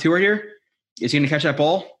he went up with two right here, is he going to catch that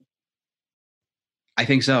ball? I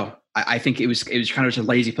think so. I think it was kind of just a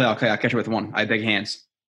lazy play. Okay, I'll catch it with one. I have big hands.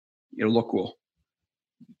 It'll look cool.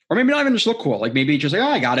 Or maybe not even just look cool. Like maybe just like, oh,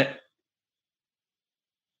 I got it.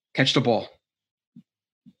 Catch the ball.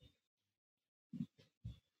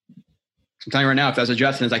 I'm telling you right now, if that was a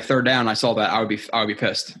Jets and it's like third down, I saw that, I would be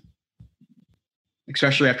pissed.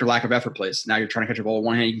 Especially after lack of effort plays. Now you're trying to catch a ball with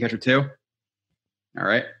one hand, you can catch it with two. All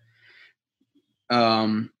right.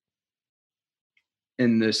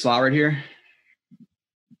 In the slot right here.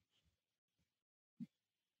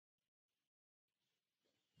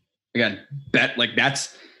 Again, bet like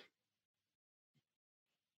that's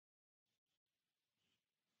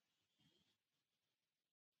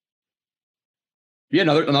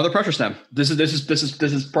another pressure stem. This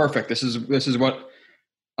is perfect. This is what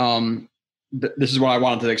this is what I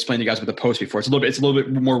wanted to explain to you guys with the post before. It's a little bit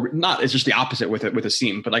more not. It's just the opposite with a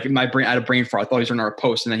seam. But like in my brain, I had a brain fart. I thought he was running a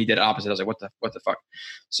post, and then he did it opposite. I was like, what the fuck?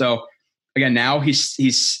 So again, now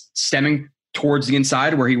he's stemming towards the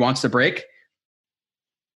inside where he wants to break.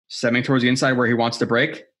 Stemming towards the inside where he wants to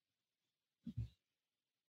break.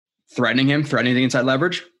 Threatening the inside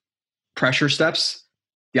leverage. Pressure steps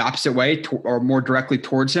the opposite way or more directly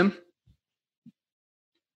towards him.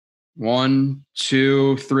 1,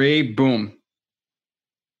 2, 3, boom.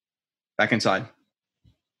 Back inside.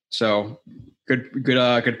 So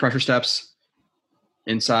good pressure steps.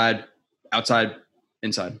 Inside, outside,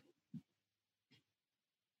 inside.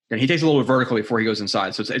 And he takes a little bit vertical before he goes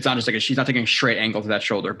inside. So it's not just like she's not taking a straight angle to that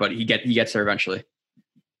shoulder, but he gets there eventually.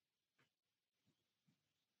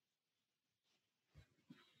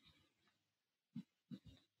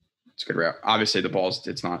 It's a good route. Obviously the ball's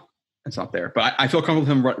it's not there, but I feel comfortable with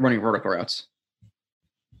him running vertical routes.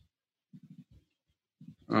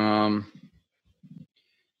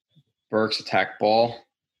 Burks attack ball.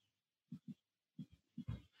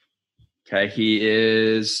 Okay, he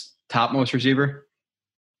is topmost receiver.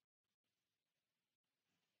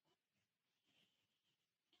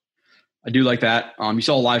 I do like that. You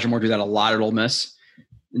saw Elijah Moore do that a lot at Ole Miss,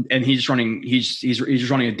 and he's just running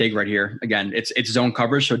a dig right here. Again, it's zone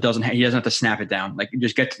coverage, so he doesn't have to snap it down. Like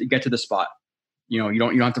just get to the spot. You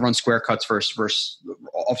don't have to run square cuts versus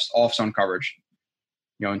off zone coverage.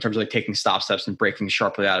 In terms of like taking stop steps and breaking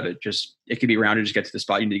sharply out of it. Just it could be rounded. Just get to the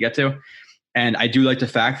spot you need to get to. And I do like the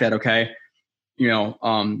fact that that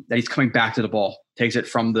he's coming back to the ball, takes it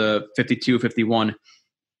from the 52, 51,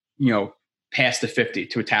 past the 50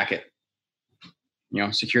 to attack it.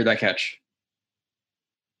 Secure that catch.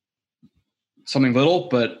 Something little,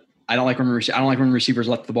 but I don't like when receivers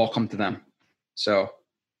let the ball come to them. So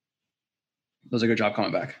does a good job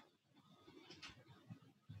coming back.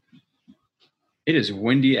 It is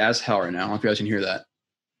windy as hell right now. I don't know if you guys can hear that.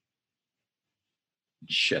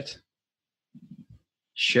 Shit.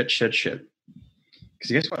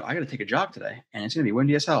 Because guess what? I got to take a job today, and it's going to be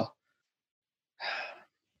windy as hell.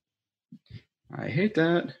 I hate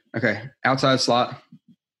that. Okay, outside slot.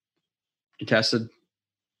 Contested.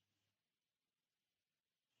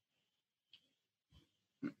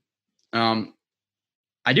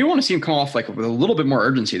 I do want to see him come off like with a little bit more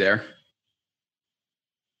urgency there.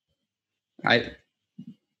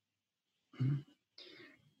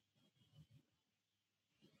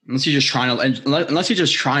 Unless he's just trying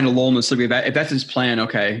to lull him to sleep. If that's his plan,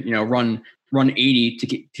 okay, run 80 to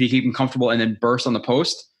keep him comfortable and then burst on the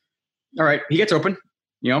post. All right, he gets open.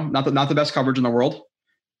 Not the best coverage in the world,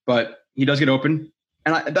 but he does get open,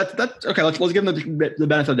 and that's okay. Let's give him the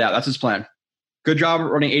benefit of the doubt. That's his plan. Good job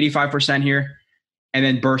running 85% here, and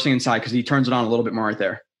then bursting inside because he turns it on a little bit more right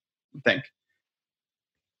there. I think.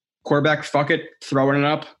 Quarterback, fuck it, throwing it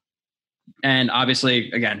up, and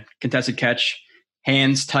obviously again contested catch.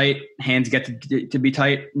 Hands tight. Hands get to be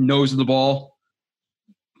tight. Nose of the ball.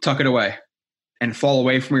 Tuck it away. And fall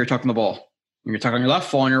away from where you're tucking the ball. When you're tucking on your left,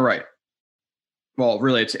 fall on your right. Well,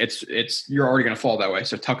 really, it's you're already going to fall that way.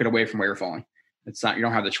 So tuck it away from where you're falling. It's not, you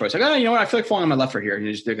don't have the choice. Like, you know what? I feel like falling on my left right here.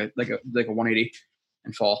 You just do like a 180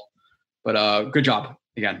 and fall. But good job.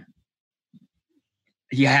 Again,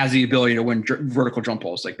 he has the ability to win vertical jump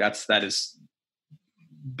balls. Like that is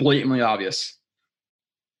blatantly obvious.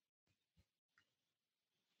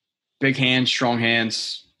 Big hands, strong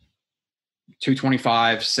hands,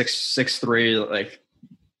 225, 6'3", like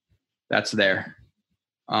that's there.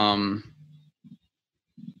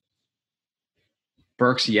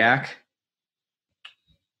 Burks yak.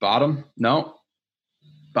 Bottom? No.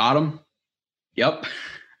 Bottom. Yep.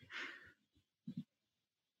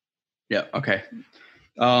 Yeah. Okay.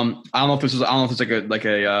 I don't know if it's like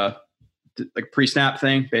a pre-snap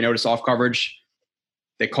thing. They noticed off coverage.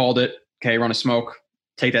 They called it. Okay, run a smoke.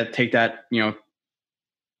 Take that.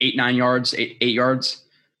 8 yards.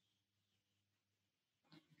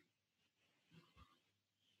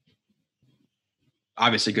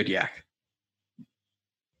 Obviously, good yak.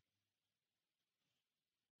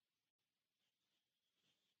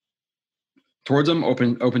 Towards him,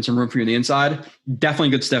 open some room for you on the inside.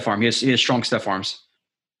 Definitely good stiff arm. He has strong stiff arms.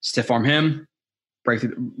 Stiff arm him,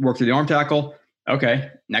 work through the arm tackle. Okay,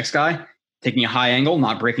 next guy, taking a high angle,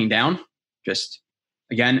 not breaking down. Just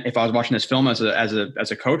again, if I was watching this film as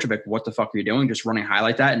a coach, I'd be like, what the fuck are you doing? Just running high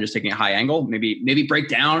like that and just taking a high angle. Maybe break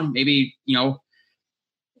down. Maybe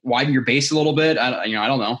widen your base a little bit. I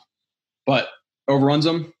don't know, but overruns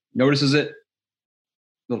him, notices it.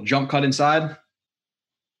 Little jump cut inside.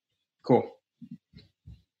 Cool.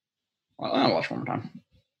 Well, I'll watch one more time.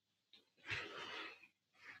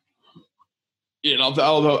 Yeah, I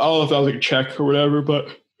don't know if that was like a check or whatever, but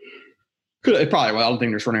it probably. Well, I don't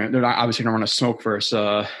think they're not obviously going to run a smoke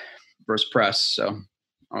versus press, so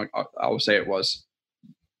I will say it was.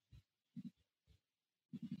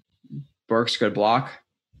 Burks, good block.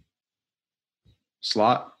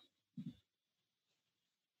 Slot.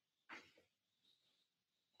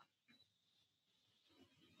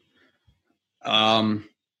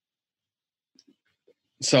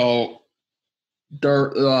 So they're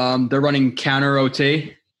running counter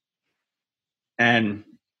OT, and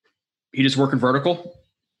he just working vertical.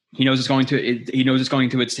 He knows it's going to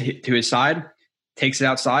his side. Takes it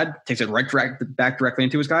outside. Takes it back directly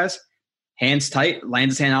into his guys. Hands tight.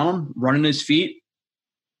 Lands his hand on him. Running his feet.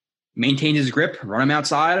 Maintains his grip. Run him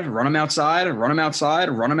outside. Run him outside. Run him outside.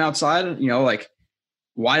 Run him outside.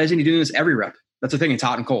 Why isn't he doing this every rep? That's the thing. It's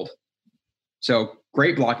hot and cold. So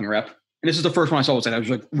great blocking rep. And this is the first one I saw. That was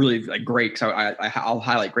like really like great because I'll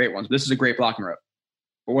highlight great ones. This is a great blocking rep.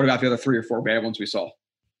 But what about the other 3 or 4 bad ones we saw?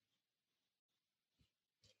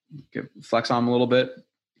 Okay, flex on him a little bit.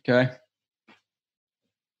 Okay.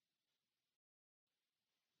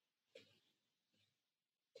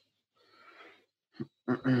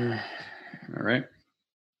 All right.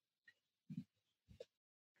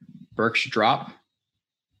 Burke should drop.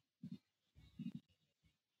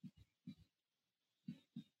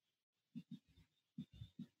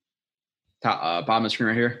 Top, bottom of the screen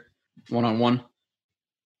right here. 1-on-1.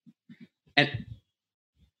 And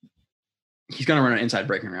he's going to run an inside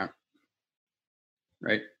breaking route.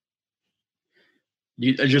 Right?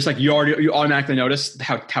 You automatically notice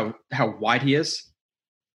how wide he is.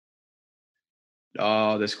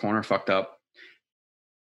 Oh, this corner fucked up.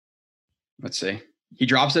 Let's see. He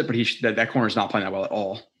drops it, but that corner's not playing that well at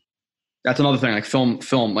all. That's another thing. Like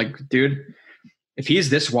film. Like, dude, if he's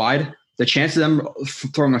this wide, the chance of them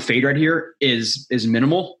throwing a fade right here is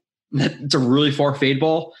minimal. It's a really far fade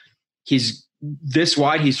ball. He's this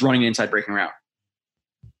wide. He's running an inside breaking route.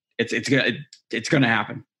 It's gonna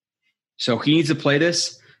happen. So he needs to play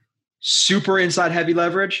this super inside heavy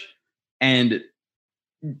leverage, and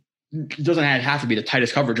it doesn't have to be the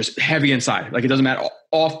tightest cover, just heavy inside. Like it doesn't matter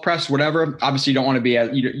off press, whatever. Obviously, you don't want to be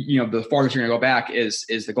the farthest you're gonna go back is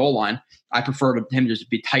the goal line. I prefer him just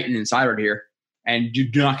be tight and inside right here, and you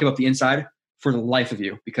do not give up the inside for the life of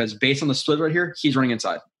you because based on the split right here, he's running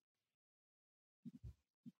inside.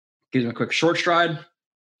 Gives him a quick short stride,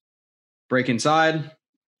 break inside.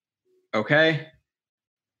 Okay.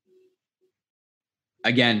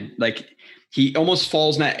 Again, like he almost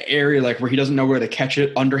falls in that area like where he doesn't know where to catch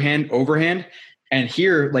it, underhand, overhand. And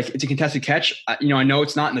here, like it's a contested catch. I know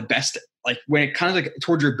it's not in the best, like when it kind of like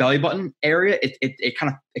towards your belly button area, it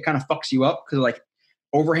kind of fucks you up because like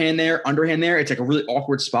overhand there, underhand there, it's like a really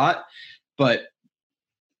awkward spot. But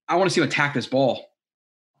I want to see him attack this ball.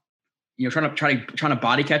 Trying to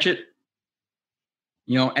body catch it.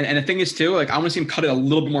 And the thing is too, like I want to see him cut it a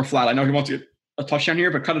little bit more flat. I know he wants to get a touchdown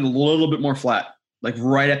here, but cut it a little bit more flat, like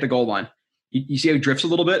right at the goal line. You see how he drifts a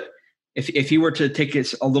little bit? If he were to take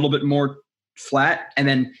it a little bit more flat and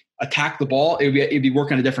then attack the ball, it'd be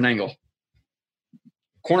working at a different angle.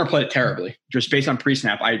 Corner played it terribly, just based on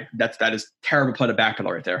pre-snap. That is terrible play to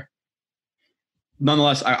backpedal right there.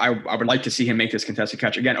 Nonetheless, I would like to see him make this contested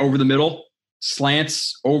catch again over the middle.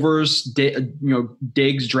 Slants, overs,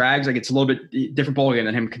 digs, drags. Like it's a little bit different ball game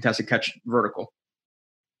than him contested catch vertical.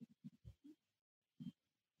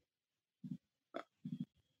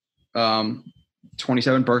 Um,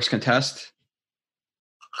 27 Burks contest.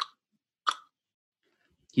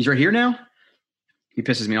 He's right here now. He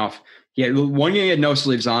pisses me off. One game he had no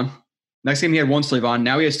sleeves on. Next game he had one sleeve on.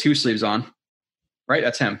 Now he has 2 sleeves on. right?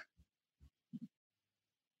 That's him.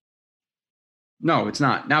 No, it's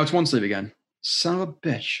not. Now it's one sleeve again. Son of a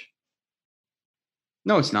bitch.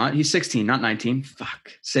 No, it's not. He's 16, not 19.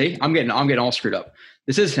 Fuck. See, I'm getting all screwed up.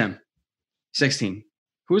 This is him. 16.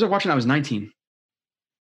 Who was I watching? I was 19.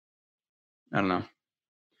 I don't know.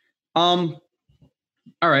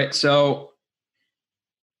 All right. So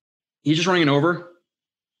he's just running over.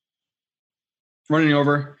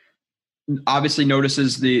 Obviously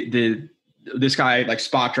notices this guy like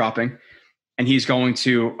spot dropping, and he's going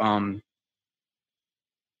to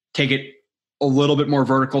take it a little bit more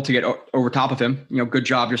vertical to get over top of him. Good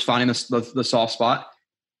job just finding the soft spot,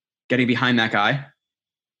 getting behind that guy,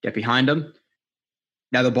 get behind him.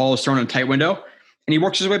 Now the ball is thrown in a tight window, and he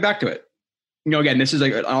works his way back to it. Again, this is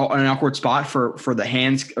like an awkward spot for the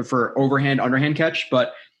hands, for overhand, underhand catch,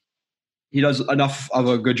 but he does enough of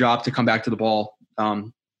a good job to come back to the ball,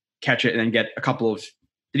 catch it, and then get a couple of.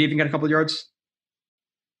 Did he even get a couple of yards?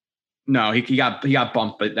 No, he got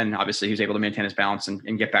bumped, but then obviously he was able to maintain his balance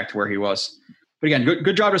and get back to where he was. But again,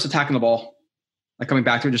 good job just attacking the ball, like coming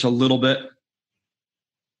back to it just a little bit,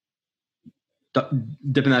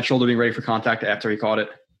 dipping that shoulder, being ready for contact after he caught it.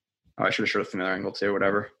 Oh, I should have showed it from the other angle too.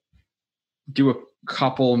 Whatever. Do a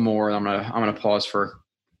couple more. I'm gonna pause for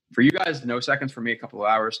you guys. No seconds for me. A couple of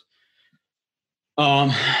hours.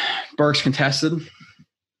 Burks contested.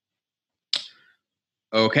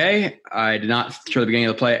 Okay, I did not show the beginning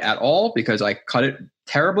of the play at all because I cut it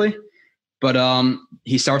terribly. But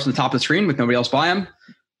he starts on the top of the screen with nobody else by him.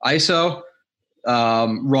 ISO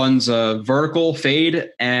runs a vertical fade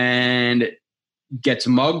and gets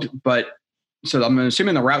mugged. But so I'm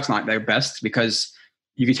assuming the route's not their best because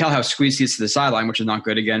you can tell how squeezed he is to the sideline, which is not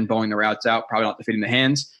good. Again, bowing the routes out, probably not defeating the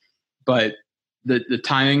hands. But the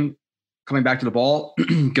timing coming back to the ball,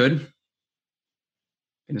 good.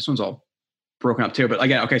 And this one's all broken up too. But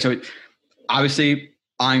again, okay, so obviously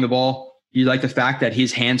eyeing the ball, you like the fact that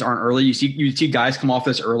his hands aren't early. You see guys come off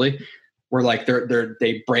this early where like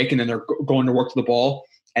they break and then they're going to work to the ball.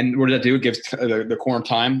 And what does that do? It gives the corner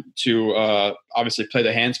time to obviously play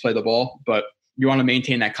the hands, play the ball, but you want to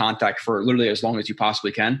maintain that contact for literally as long as you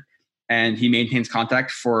possibly can. And he maintains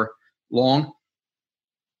contact for long.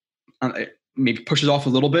 Maybe pushes off a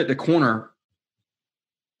little bit. The corner,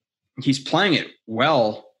 he's playing it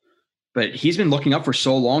well, but he's been looking up for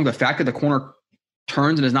so long. The fact that the corner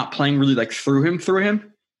turns and is not playing really like through him.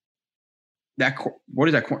 What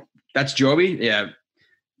is that corner? That's Joby. Yeah.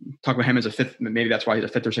 Talk about him as a fifth. Maybe that's why he's a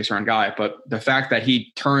fifth or sixth round guy. But the fact that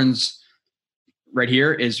he turns right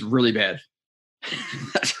here is really bad.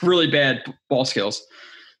 That's really bad ball skills.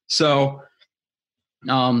 So,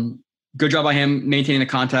 good job by him maintaining the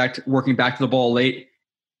contact, working back to the ball late.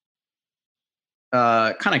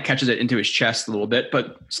 Kind of catches it into his chest a little bit,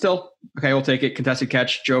 but still, okay, we'll take it. Contested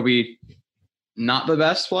catch. Joby, not the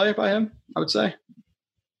best play by him, I would say.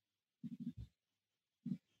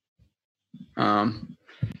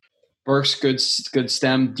 Burks, good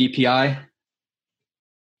stem, DPI.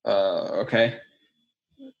 Okay.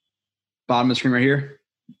 Bottom of the screen right here.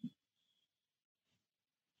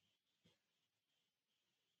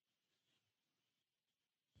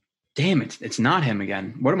 Damn it! It's not him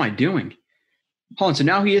again. What am I doing? Hold on. So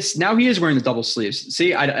now he is wearing the double sleeves.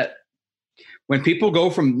 See, when people go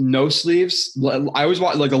from no sleeves, I always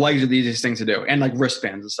want like the legs are the easiest thing to do, and like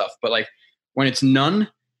wristbands and stuff. But like when it's none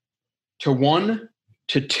to 1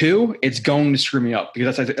 to 2, it's going to screw me up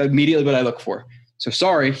because that's immediately what I look for. So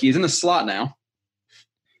sorry, he's in the slot now.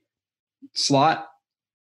 Slot.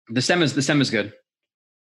 The stem is good.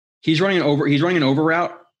 He's running an over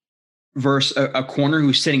route versus a corner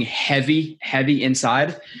who's sitting heavy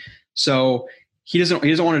inside. So he doesn't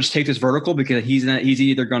want to just take this vertical because he's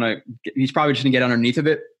probably just gonna get underneath of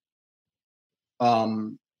it.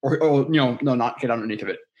 Not get underneath of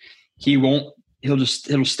it. He won't. He'll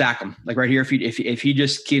stack them like right here. If he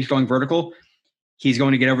just keeps going vertical, he's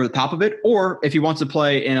going to get over the top of it. Or if he wants to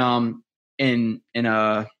play in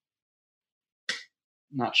a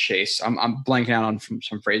not chase. I'm blanking out on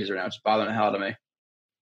some phrases right now. It's bothering the hell out of me.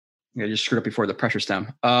 I just screwed up before the pressure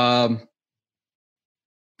stem. From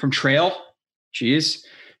trail, geez,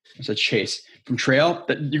 I said chase. From trail,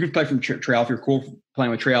 you can play from trail if you're cool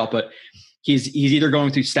playing with trail, but he's either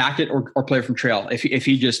going to stack it or play from trail if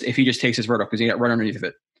he just takes his vertical because he got right underneath of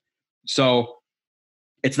it. So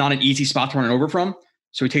it's not an easy spot to run it over from.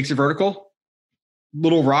 So he takes the vertical,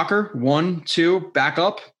 little rocker, 1, 2, back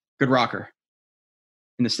up, good rocker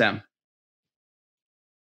in the stem.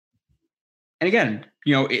 And again,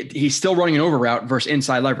 he's still running an over route versus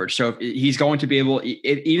inside leverage. So he's going to be able,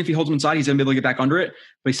 even if he holds him inside, he's going to be able to get back under it,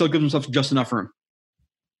 but he still gives himself just enough room.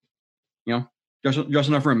 Just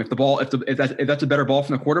enough room. If that's a better ball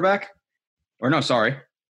from the quarterback, or no, sorry,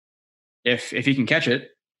 if he can catch it.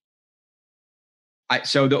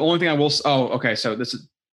 So the only thing I will. Oh, okay. So this is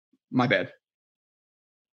my bad.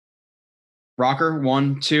 Rocker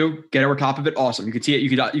 1, 2, get over top of it. Awesome. You could see it. You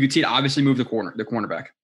could see it obviously move the cornerback.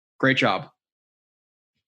 Great job.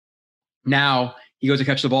 Now he goes to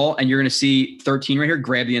catch the ball, and you're going to see 13 right here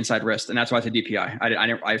grab the inside wrist, and that's why it's a DPI.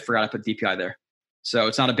 I forgot to put DPI there. So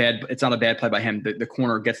it's not a bad play by him. The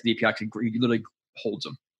corner gets the DPI. He literally holds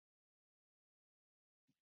him.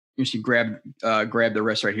 You see grab the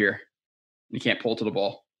wrist right here. You can't pull to the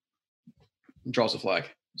ball. He draws the flag.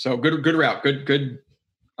 So good route. Good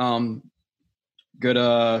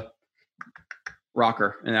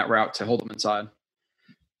rocker in that route to hold him inside.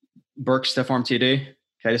 Burke stiff arm TD.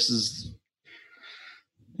 Okay, this is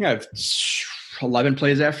I have 11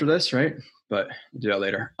 plays after this, right? But we'll do that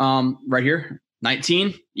later. Right here,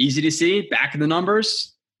 19, easy to see. Back in the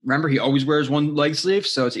numbers. Remember, he always wears one leg sleeve,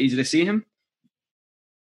 so it's easy to see him.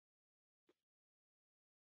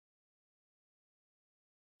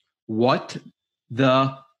 What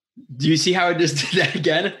the? Do you see how I just did that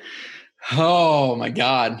again? Oh my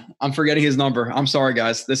God. I'm forgetting his number. I'm sorry,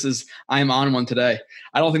 guys. I am on one today.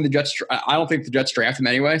 I don't think the Jets draft him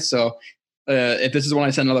anyway. So if this is one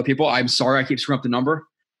I send to other people, I'm sorry I keep screwing up the number.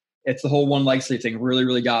 It's the whole one leg sleeve thing. Really,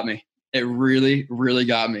 really got me. It really, really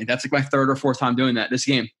got me. That's like my third or fourth time doing that this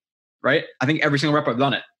game, right? I think every single rep I've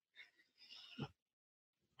done it.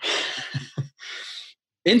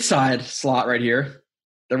 Inside slot right here.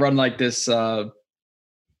 They run like this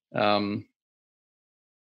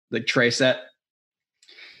like tray set.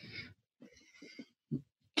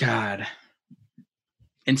 God.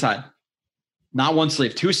 Inside. Not one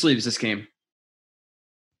sleeve, 2 sleeves this game.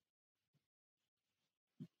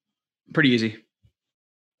 Pretty easy.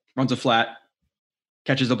 Runs a flat,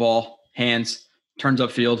 catches the ball, hands, turns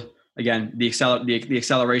upfield. Again, the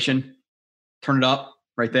acceleration, turn it up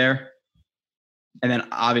right there. And then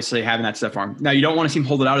obviously having that stiff arm. Now, you don't want to see him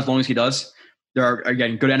hold it out as long as he does. There are,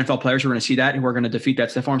 again, good NFL players who are going to see that, who are going to defeat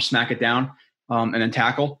that stiff arm, smack it down, and then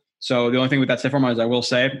tackle. So the only thing with that stiff arm is, I will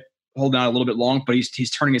say, holding out a little bit long, but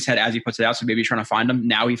he's turning his head as he puts it out, so maybe he's trying to find him.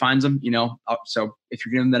 Now he finds him, So if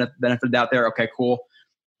you're giving him the benefit of the doubt there, okay, cool.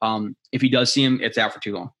 If he does see him, it's out for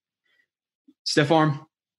too long. Stiff arm,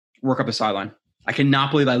 work up the sideline. I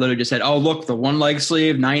cannot believe I literally just said, oh, look, the one leg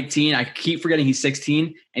sleeve, 19. I keep forgetting he's 16,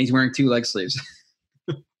 and he's wearing 2 leg sleeves.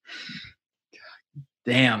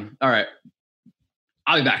 Damn. All right.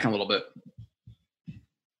 I'll be back in a little bit.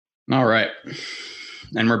 All right.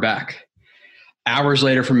 And we're back. Hours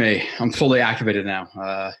later for me. I'm fully activated now.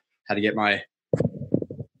 Had to get my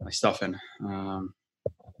stuff in.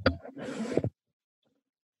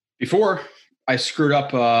 Before, I screwed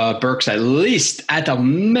up Burks at least at the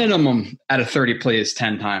minimum out of 30 plays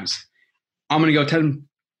 10 times. I'm going to go 10,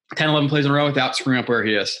 11 plays in a row without screwing up where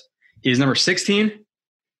he is. He's number 16,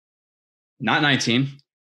 not 19.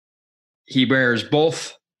 He wears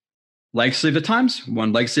both leg sleeve at times,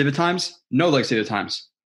 one leg sleeve at times, no leg sleeve at times.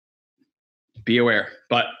 Be aware.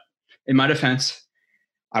 But in my defense,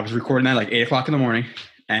 I was recording that like 8 o'clock in the morning,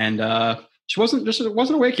 and she wasn't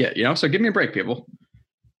awake yet, So give me a break, people.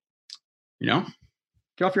 Get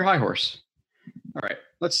off your high horse. All right,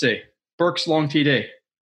 let's see. Burks long TD.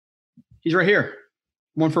 He's right here.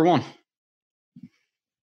 1 for 1.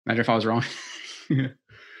 Imagine if I was wrong.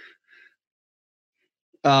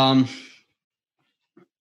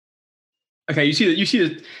 Okay, you see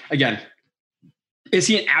the again. Is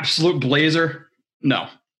he an absolute blazer? No.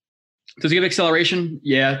 Does he have acceleration?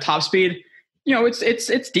 Yeah. Top speed?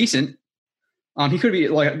 It's decent. He could be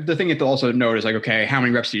like, the thing you have to also note is like, okay, how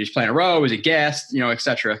many reps do you just play in a row? Is he gassed?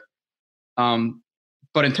 etc.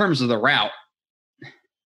 But in terms of the route,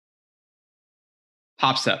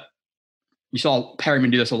 hop step. You saw Perryman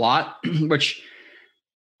do this a lot, which,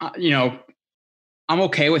 I'm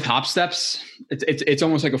okay with hop steps. It's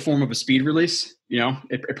almost like a form of a speed release.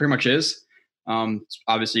 It pretty much is.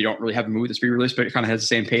 Obviously, you don't really have to move with the speed release, but it kind of has the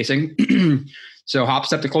same pacing. So hop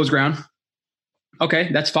step to close ground.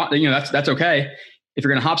 Okay, that's fine. That's okay if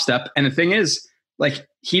you're going to hop step. And the thing is, like,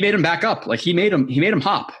 he made him back up. Like he made him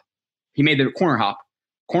hop. He made the corner hop.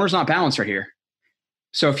 Corner's not balanced right here.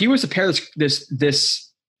 So if he was to pair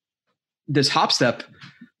this hop step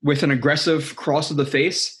with an aggressive cross of the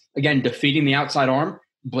face, again, defeating the outside arm,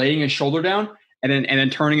 blading his shoulder down, and then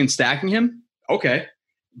turning and stacking him. Okay.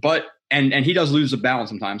 But, and he does lose the balance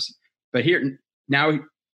sometimes, but here now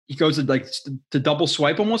he goes to double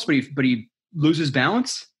swipe almost, but he loses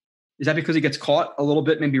balance. Is that because he gets caught a little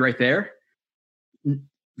bit, maybe right there?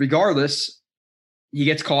 Regardless, he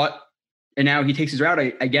gets caught And now he takes his route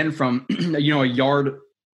again from, a yard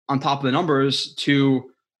on top of the numbers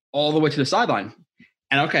to all the way to the sideline.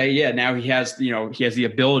 And okay, yeah, now he has the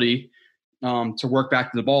ability to work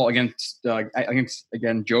back to the ball against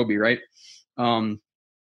again, Joby, right?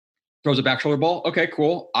 Throws a back shoulder ball. Okay,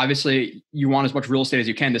 cool. Obviously, you want as much real estate as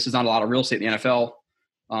you can. This is not a lot of real estate in the NFL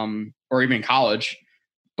or even in college,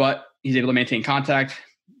 but he's able to maintain contact.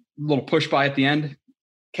 Little push by at the end,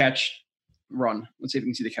 catch, run. Let's see if we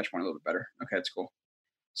can see the catch point a little bit better. Okay, that's cool.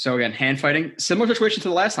 So again, hand fighting. Similar situation to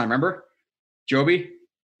the last time, remember? Joby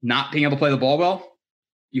not being able to play the ball well.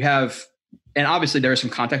 You have, and obviously there is some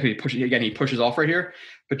contact. He pushes off right here,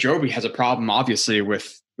 but Joby has a problem, obviously,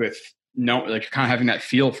 with kind of having that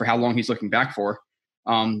feel for how long he's looking back for.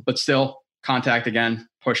 But still, contact again,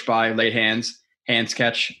 push by, late hands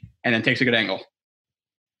catch, and then takes a good angle.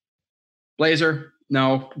 Blazer,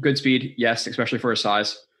 no. Good speed, yes, especially for his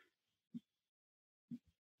size.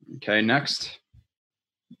 Okay, next.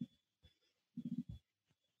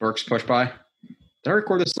 Burks push by. Did I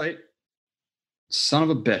record this site? Son of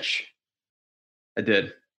a bitch. I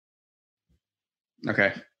did.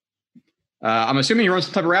 Okay. I'm assuming he runs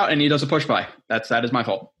some type of route and he does a push by. That is my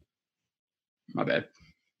fault. My bad.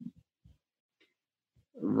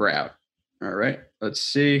 Route. All right. Let's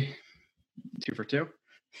see. 2 for 2.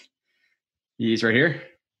 He's right here.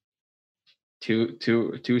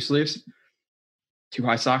 Two sleeves. 2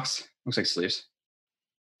 high socks. Looks like sleeves.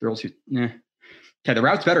 They're all too. Okay, the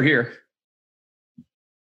route's better here.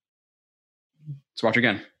 Let's watch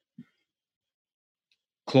again.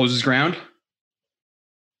 Closes ground.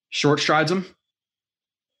 Short strides him.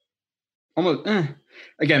 Almost.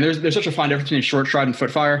 Again, there's such a fine difference between short stride and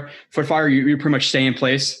foot fire. Foot fire, you pretty much stay in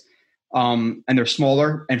place, and they're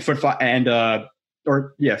smaller. And foot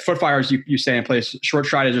fires you stay in place. Short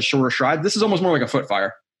stride is a shorter stride. This is almost more like a foot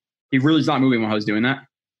fire. He really is not moving while he's doing that.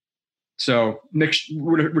 So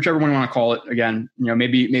whichever one you want to call it. Again,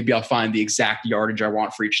 maybe I'll find the exact yardage I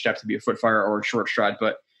want for each step to be a foot fire or a short stride.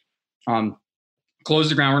 But close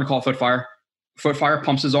the ground. We're gonna call it foot fire. Foot fire,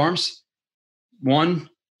 pumps his arms. 1,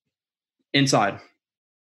 inside,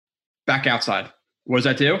 back outside. What does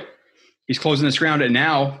that do? He's closing this ground, and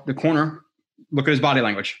now the corner, look at his body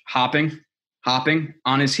language. Hopping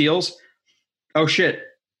on his heels. Oh, shit.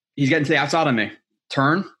 He's getting to the outside on me.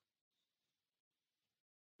 Turn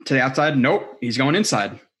to the outside. Nope. He's going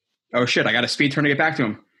inside. Oh, shit. I got a speed turn to get back to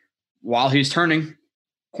him. While he's turning,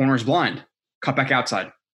 corner's blind. Cut back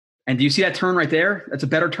outside. And do you see that turn right there? That's a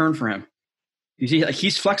better turn for him. You see,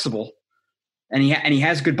 he's flexible, and he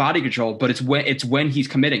has good body control, but it's when he's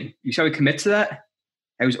committing. You see how he commits to that?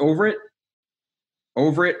 I was over it,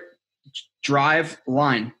 drive,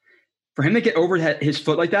 line. For him to get over his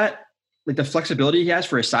foot like that, like the flexibility he has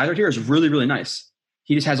for his size right here is really, really nice.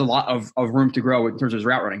 He just has a lot of room to grow in terms of his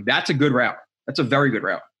route running. That's a good route. That's a very good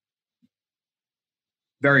route.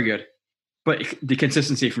 Very good. But the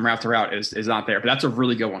consistency from route to route is not there, but that's a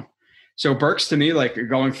really good one. So Burks, to me, like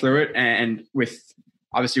going through it and with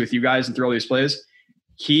you guys and through all these plays,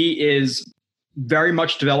 he is very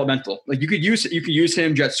much developmental. Like you could use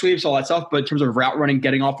him, jet sweeps, all that stuff, but in terms of route running,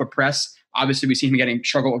 getting off a press, obviously we see him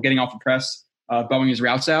struggle getting off a press, bowing his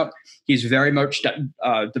routes out. He's very much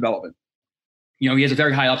development. He has a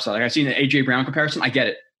very high upside. Like I've seen the AJ Brown comparison. I get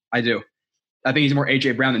it. I do. I think he's more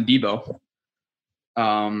AJ Brown than Debo.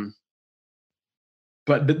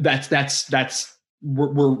 But that's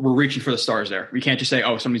we're reaching for the stars there. We can't just say,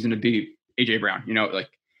 oh, somebody's going to be AJ Brown.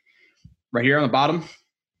 Like right here on the bottom.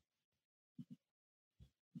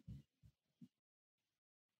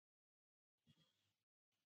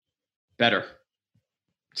 Better.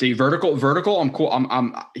 See, vertical. I'm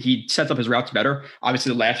cool. He sets up his routes better.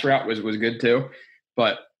 Obviously, the last route was good too.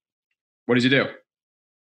 But what does he do?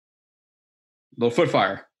 Little foot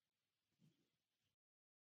fire.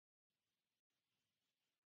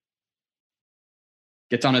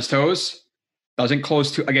 Gets on his toes. Doesn't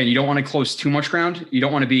close too. Again, you don't want to close too much ground. You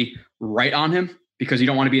don't want to be right on him because you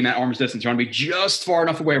don't want to be in that arm's distance. You want to be just far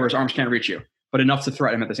enough away where his arms can't reach you, but enough to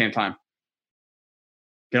threaten him at the same time.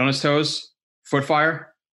 Get on his toes. Foot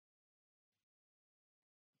fire.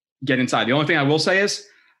 Get inside. The only thing I will say is,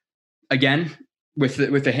 again, with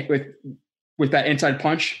that inside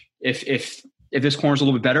punch, if this corner's a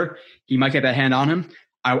little bit better, he might get that hand on him.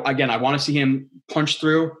 I want to see him punch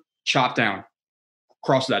through, chop down,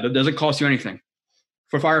 cross that. It doesn't cost you anything.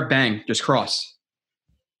 Foot fire, bang, just cross.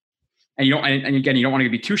 And you don't want to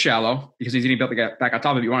be too shallow because he's going to be able to get back on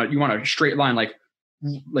top of it. You want a straight line, like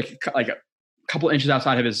a couple inches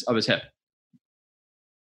outside of his hip.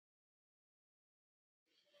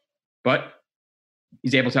 But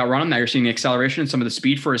he's able to outrun him. Now you're seeing the acceleration and some of the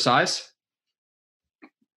speed for his size.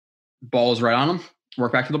 Ball is right on him.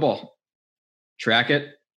 Work back to the ball. Track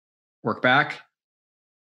it. Work back.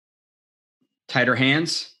 Tighter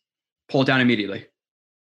hands. Pull it down immediately.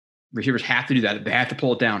 Receivers have to do that. They have to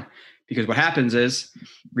pull it down. Because what happens is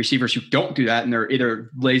receivers who don't do that and they're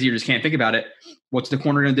either lazy or just can't think about it, what's the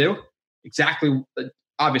corner going to do? Exactly.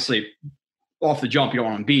 Obviously, off the jump, you don't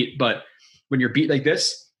want to beat. But when you're beat like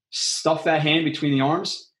this, stuff that hand between the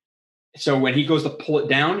arms. So when he goes to pull it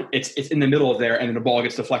down, it's in the middle of there, and then the ball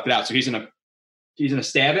gets deflected out. So he's gonna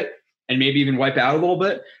stab it and maybe even wipe out a little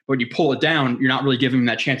bit. But when you pull it down, you're not really giving him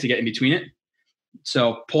that chance to get in between it.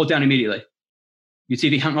 So pull it down immediately. You see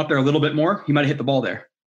if he hung up there a little bit more, he might have hit the ball there.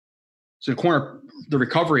 So the corner, the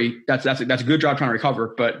recovery, that's a good job trying to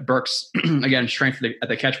recover. But Burks, again, strength at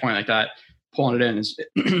the catch point like that, pulling it in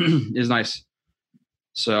is nice.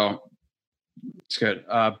 So it's good.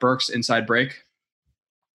 Burks inside break.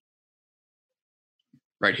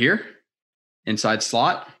 Right here. Inside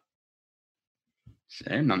slot. See,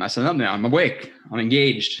 I'm not messing up now. I'm awake. I'm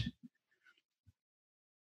engaged.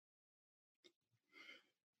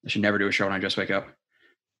 I should never do a show when I just wake up.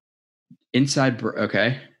 Inside,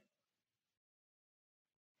 okay.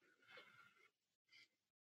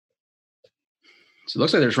 So it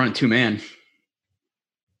looks like they're just running 2-man.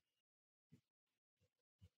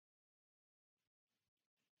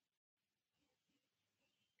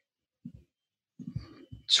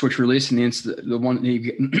 Switch release and the one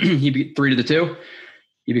he beat 3 to the 2.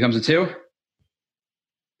 He becomes a 2.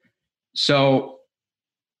 So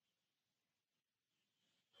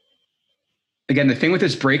again, the thing with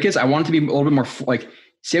this break is I want it to be a little bit more like,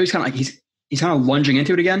 see how he's kind of like he's kind of lunging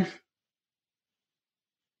into it again.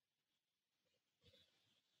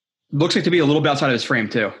 Looks like to be a little bit outside of his frame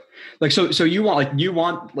too. Like so you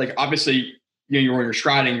want obviously when you're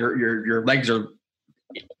striding, your legs are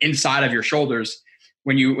inside of your shoulders.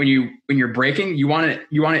 When you're breaking, you want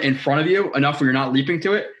it in front of you enough where you're not leaping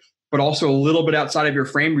to it, but also a little bit outside of your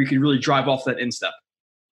frame where you can really drive off that instep.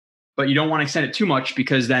 But you don't want to extend it too much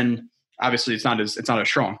because then obviously it's not as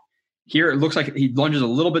strong. Here it looks like he lunges a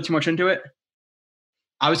little bit too much into it.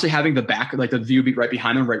 Obviously having the back, like the view right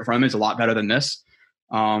behind him, right in front of him is a lot better than this.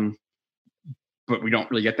 But we don't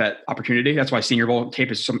really get that opportunity. That's why Senior Bowl tape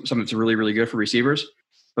is something that's really, really good for receivers.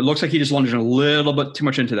 But it looks like he just lunged a little bit too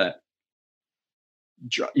much into that.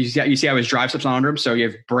 You see how his drive step's not under him? So you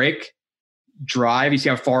have break, drive. You see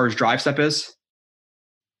how far his drive step is?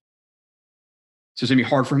 So it's going to be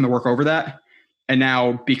hard for him to work over that. And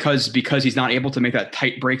now because he's not able to make that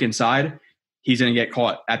tight break inside, he's going to get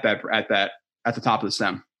caught at the top of the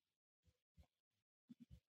stem.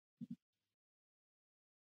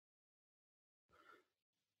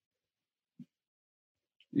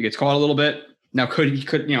 He gets caught a little bit. Now could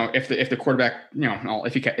if the quarterback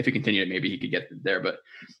if he continued it, maybe he could get there, but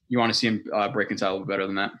you want to see him break inside a little better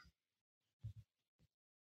than that.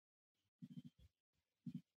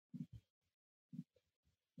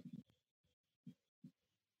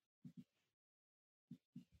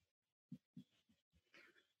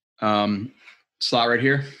 Slot right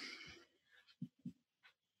here.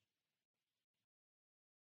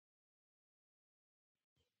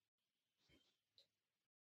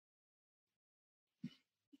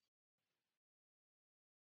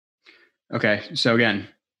 Okay, so again,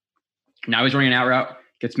 now he's running an out route,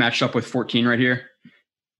 gets matched up with 14 right here.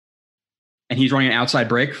 And he's running an outside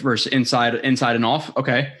break versus inside and off.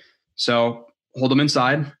 Okay, so hold him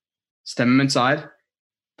inside, stem him inside,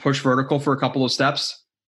 push vertical for a couple of steps,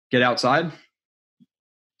 get outside,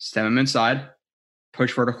 stem him inside,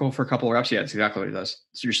 push vertical for a couple of reps. Yeah, that's exactly what he does.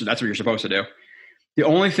 So that's what you're supposed to do. The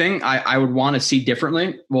only thing I would want to see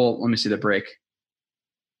differently, well, let me see the break.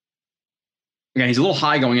 Again, he's a little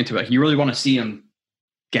high going into it. You really want to see him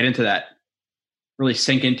get into that, really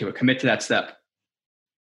sink into it, commit to that step. So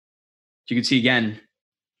you can see again,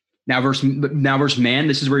 now versus man,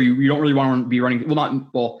 this is where you don't really want to be running.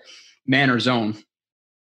 Man or zone.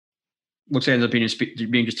 Looks like it ends up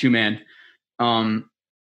being just 2-man.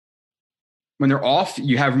 When they're off,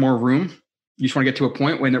 you have more room. You just want to get to a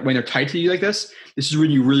point when they're tight to you like this. This is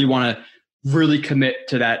when you really want to really commit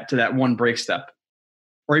to that one break step.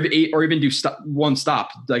 Or even do one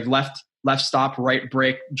stop, like left stop, right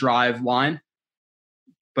break, drive, line.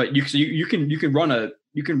 But you can run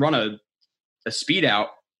a speed out,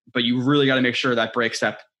 but you really got to make sure that break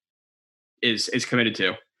step is committed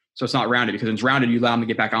to. So it's not rounded, because when it's rounded, you allow him to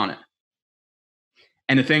get back on it.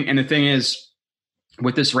 And the thing is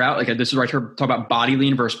with this route, like this is where I talk about body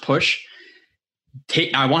lean versus push.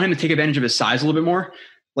 I want him to take advantage of his size a little bit more.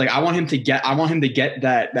 Like I want him to get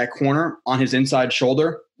that corner on his inside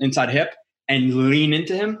shoulder, inside hip, and lean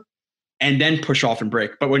into him and then push off and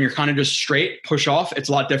break. But when you're kind of just straight push off, it's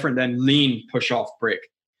a lot different than lean push off break.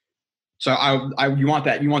 So you want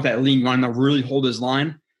that lean. You want him to really hold his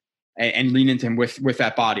line and lean into him with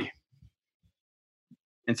that body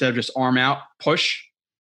instead of just arm out push.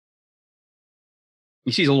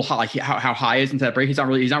 You see he's a little high, like how high is into that break. He's not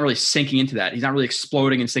really sinking into that. He's not really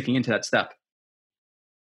exploding and sinking into that step.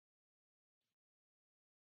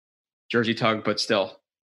 Jersey tug, but still.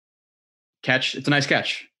 Catch. It's a nice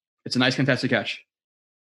catch. It's a nice contested catch.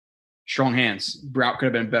 Strong hands. Route could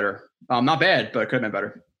have been better. Not bad, but it could have been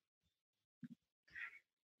better.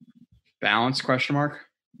 Balance, question mark.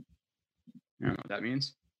 I don't know what that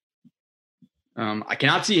means. I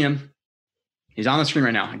cannot see him. He's on the screen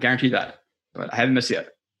right now. I guarantee that. But I haven't missed yet.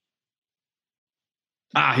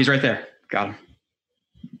 He's right there. Got him.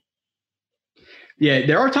 Yeah,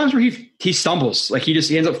 there are times where he stumbles. Like he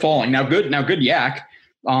ends up falling. Now good yak.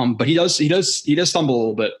 But he does stumble a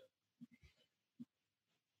little bit.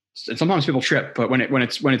 And sometimes people trip, but when it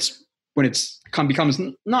becomes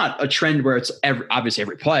not a trend where it's obviously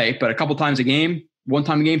every play, but a couple times a game, one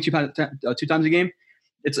time a game, two times a game,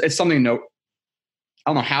 it's something to note. I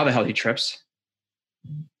don't know how the hell he trips.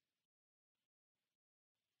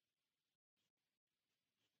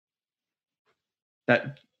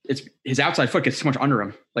 That it's his outside foot gets too much under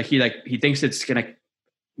him. He thinks it's gonna.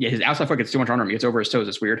 Yeah, his outside foot gets too much under him. He gets over his toes.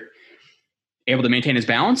 It's weird. Able to maintain his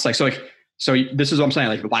balance, so this is what I'm saying.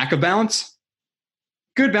 Like lack of balance,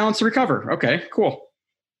 good balance to recover. Okay, cool.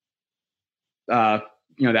 That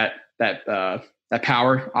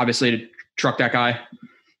power obviously to truck that guy.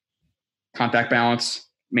 Contact balance,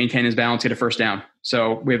 maintain his balance, get a first down.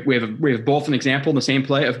 So we have both an example in the same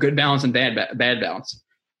play of good balance and bad balance.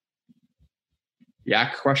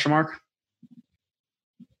 Yak question mark.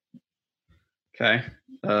 Okay.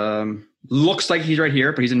 Looks like he's right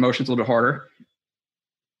here, but he's in motion. It's a little bit harder.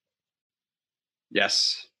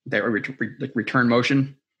 Yes. They return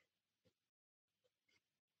motion.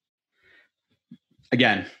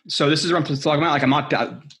 Again. So this is what I'm talking about. Like I'm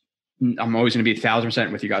always going to be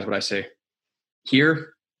 1,000% with you guys. What I say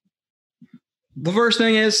here. The first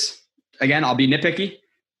thing is, again, I'll be nitpicky.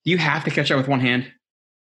 You have to catch that with one hand.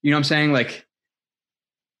 You know what I'm saying? Like,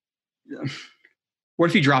 what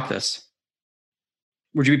if you drop this?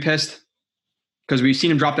 Would you be pissed? Because we've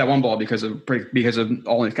seen him drop that one ball because of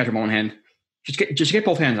only catching one hand. Just get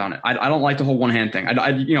both hands on it. I don't like the whole one hand thing.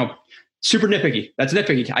 Super nitpicky. That's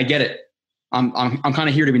nitpicky. I get it. I'm kind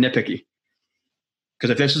of here to be nitpicky. Because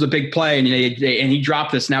if this was a big play and he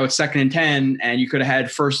dropped this, now it's 2nd and 10, and you could have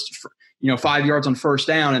had 5 yards on first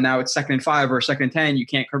down, and now it's 2nd and 5 or 2nd and 10. You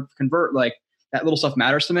can't convert. Like that little stuff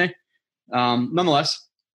matters to me. Nonetheless,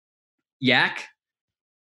 yak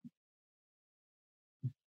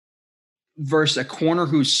versus a corner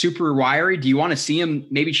who's super wiry. Do you want to see him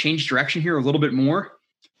maybe change direction here a little bit more?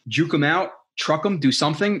 Juke him out, truck him, do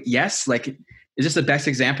something? Yes. Like, is this the best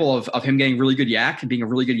example of him getting really good yak and being a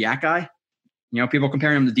really good yak guy? People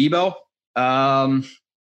comparing him to Debo. I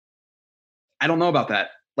don't know about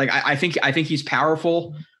that. Like, I think he's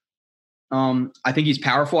powerful. I think he's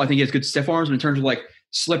powerful. I think he has good stiff arms, but in terms of like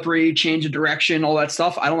slippery, change of direction, all that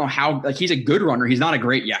stuff, I don't know how. Like, he's a good runner. He's not a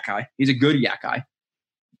great yak guy. He's a good yak guy.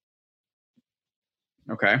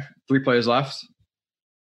 Okay, 3 plays left.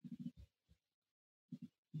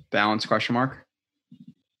 Balance question mark.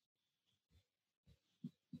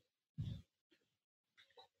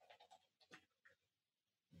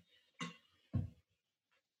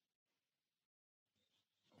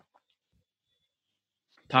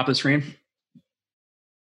 Top of the screen.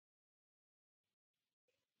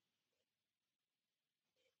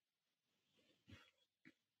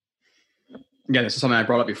 Yeah, this is something I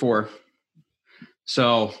brought up before.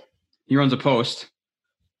 So he runs a post.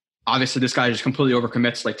 Obviously, this guy just completely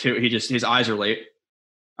overcommits. His eyes are late.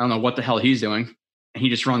 I don't know what the hell he's doing, and he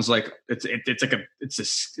just runs like it's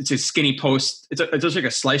a skinny post. It's just like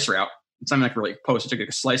a slice route. It's not like really a post. It's like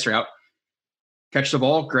a slice route. Catch the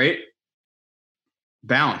ball, great.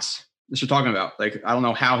 Balance. This we're talking about. Like, I don't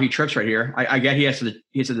know how he trips right here. I get he has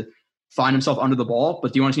to find himself under the ball,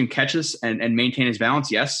 but do you want to see him catch this and maintain his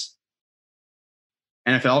balance? Yes.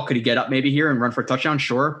 NFL, could he get up maybe here and run for a touchdown?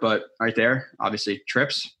 Sure, but right there, obviously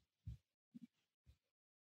trips.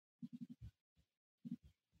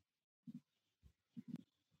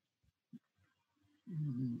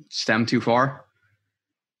 Stem too far.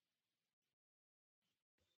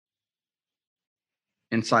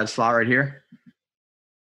 Inside slot right here.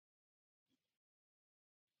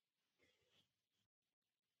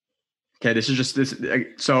 Okay, this is just this.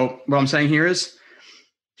 So what I'm saying here is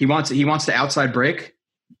he wants the outside break,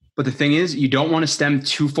 but the thing is you don't want to stem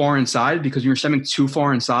too far inside, because when you're stemming too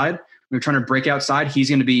far inside, When you're trying to break outside, he's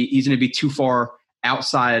going to be too far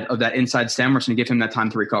outside of that inside stem, where it's going to give him that time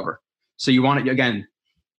to recover. So you want it, again,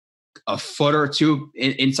 a foot or two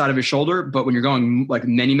inside of his shoulder. But when you're going like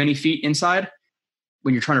many, many feet inside,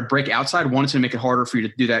 when you're trying to break outside, one, it's going to make it harder for you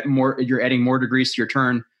to do that more. You're adding more degrees to your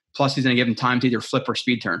turn. Plus, he's going to give him time to either flip or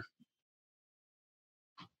speed turn.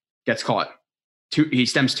 Gets caught. He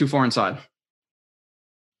stems too far inside.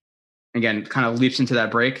 Again, kind of leaps into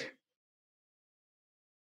that break.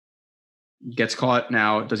 Gets caught.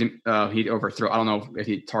 Now, does he overthrow? I don't know if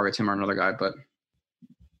he targets him or another guy, but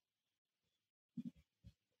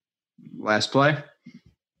last play.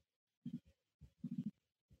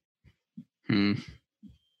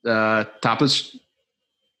 Top of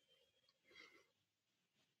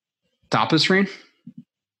screen.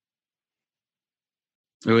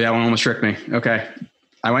 Oh, that one almost tricked me. Okay.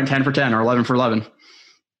 I went 10 for 10 or 11 for 11.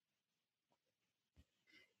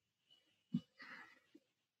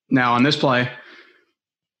 Now on this play,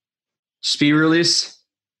 speed release.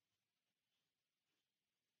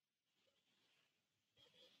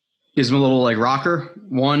 Gives him a little like rocker.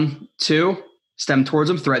 1, 2, stem towards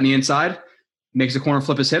him, threaten the inside, makes the corner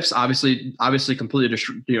flip his hips. Obviously completely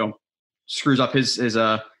screws up his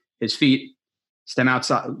feet. Stem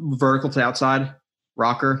outside, vertical to outside,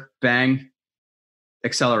 rocker, bang,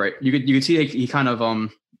 accelerate. You could see he kind of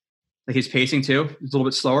like his pacing too. It's a little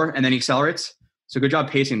bit slower, and then he accelerates. So good job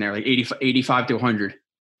pacing there, like 85 to 100.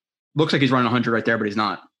 Looks like he's running 100 right there, but he's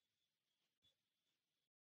not.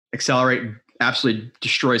 Accelerate, absolutely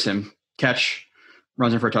destroys him. Catch,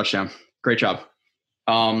 runs in for a touchdown. Great job.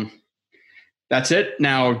 That's it.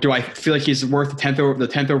 Now, do I feel like he's worth the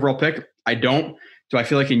 10th overall pick? I don't. Do I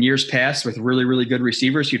feel like in years past with really, really good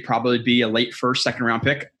receivers, he'd probably be a late first, second round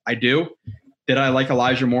pick? I do. Did I like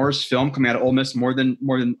Elijah Moore's film coming out of Ole Miss more than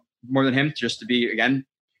him, just to be, again,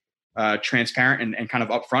 transparent and kind of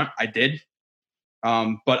upfront? I did.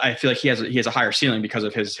 But I feel like he has a higher ceiling because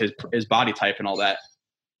of his body type and all that.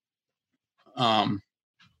 Hold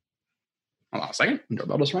on a second.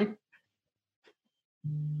 Doorbell just rang.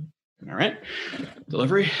 All right.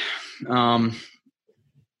 Delivery.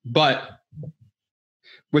 But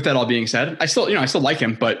with that all being said, I still like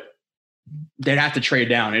him, but they'd have to trade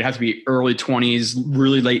down. It'd have to be early 20s,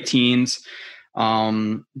 really late teens.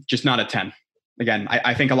 Just not a 10. Again,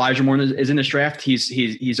 I think Elijah Moore is in this draft.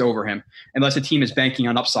 He's over him unless the team is banking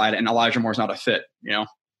on upside and Elijah Moore's not a fit,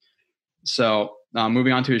 So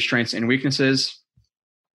moving on to his strengths and weaknesses.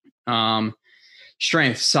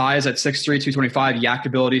 Strength, size at 6'3", 225, yak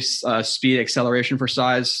ability, speed, acceleration for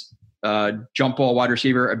size, jump ball, wide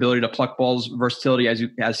receiver, ability to pluck balls, versatility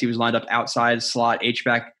as he was lined up outside, slot,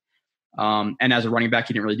 H-back. And as a running back,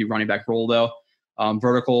 he didn't really do running back role though.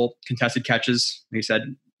 Vertical contested catches, he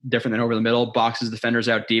said, different than over the middle, boxes defenders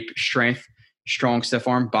out deep, strength, strong stiff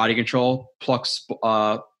arm, body control, pulls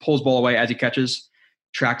ball away as he catches,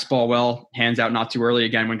 tracks ball well, hands out not too early.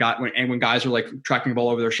 Again, when guys are like tracking the ball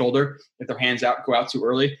over their shoulder, if their hands go out too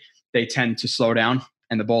early, they tend to slow down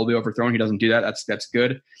and the ball will be overthrown. He doesn't do that. That's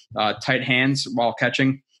good. Tight hands while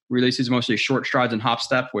catching, releases mostly short strides and hop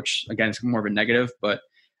step, which again is more of a negative, but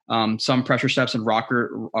some pressure steps and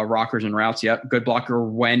rockers and routes. Yep. Good blocker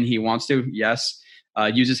when he wants to. Yes.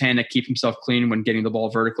 Uses hand to keep himself clean when getting the ball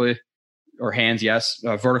vertically, or hands. Yes.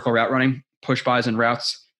 Vertical route running, push bys and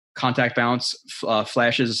routes, contact balance,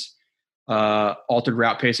 flashes, altered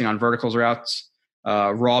route pacing on verticals routes,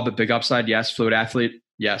 raw but big upside. Yes. Fluid athlete.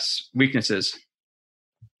 Yes. Weaknesses.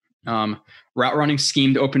 Route running,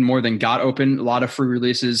 schemed open more than got open. A lot of free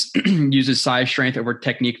releases. Uses size strength over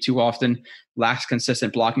technique too often. Lacks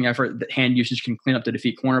consistent blocking effort. Hand usage can clean up to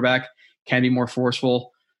defeat cornerback. Can be more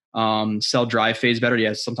forceful. Sell drive phase better.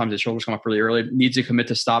 Yes, sometimes his shoulders come up really early. Needs to commit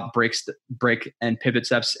to stop, break and pivot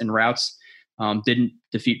steps and routes. Didn't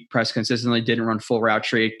defeat press consistently. Didn't run full route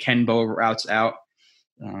tree. Can bow routes out.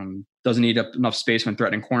 Doesn't need enough space when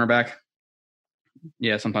threatening cornerback.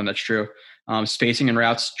 Yeah, sometimes that's true. Spacing and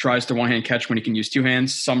routes. Tries to one-hand catch when he can use two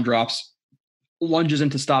hands. Some drops. Lunges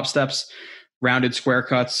into stop steps. Rounded square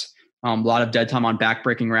cuts. A lot of dead time on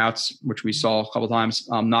back-breaking routes, which we saw a couple times.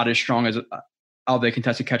 Not as strong as Alve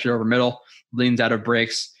contested catch it over middle. Leans out of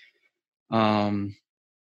breaks. Again,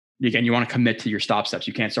 you want to commit to your stop steps.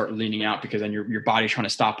 You can't start leaning out because then your body's trying to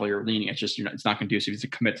stop while you're leaning. It's just it's not conducive to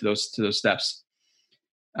commit to those steps.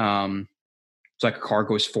 It's like a car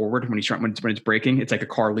goes forward when it's braking. It's like a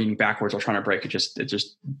car leaning backwards while trying to brake.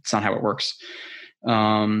 It's not how it works.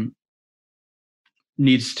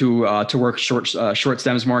 Needs to work short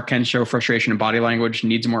stems more. Can show frustration in body language.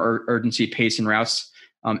 Needs more urgency, pace, and routes.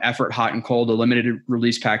 Effort, hot and cold. A limited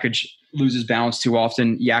release package. Loses balance too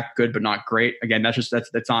often. Yak good but not great. Again, that's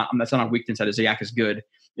not a weakness. That is, the yak is good.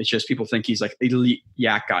 It's just people think he's like elite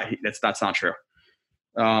yak guy. That's not true.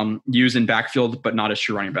 Used in backfield, but not as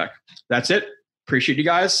true running back. That's it. Appreciate you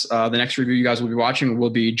guys. The next review you guys will be watching will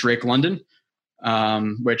be Drake London,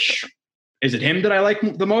 which is it him that I like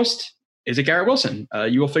the most? Is it Garrett Wilson?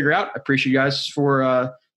 You will figure out. I appreciate you guys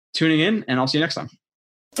for tuning in, and I'll see you next time.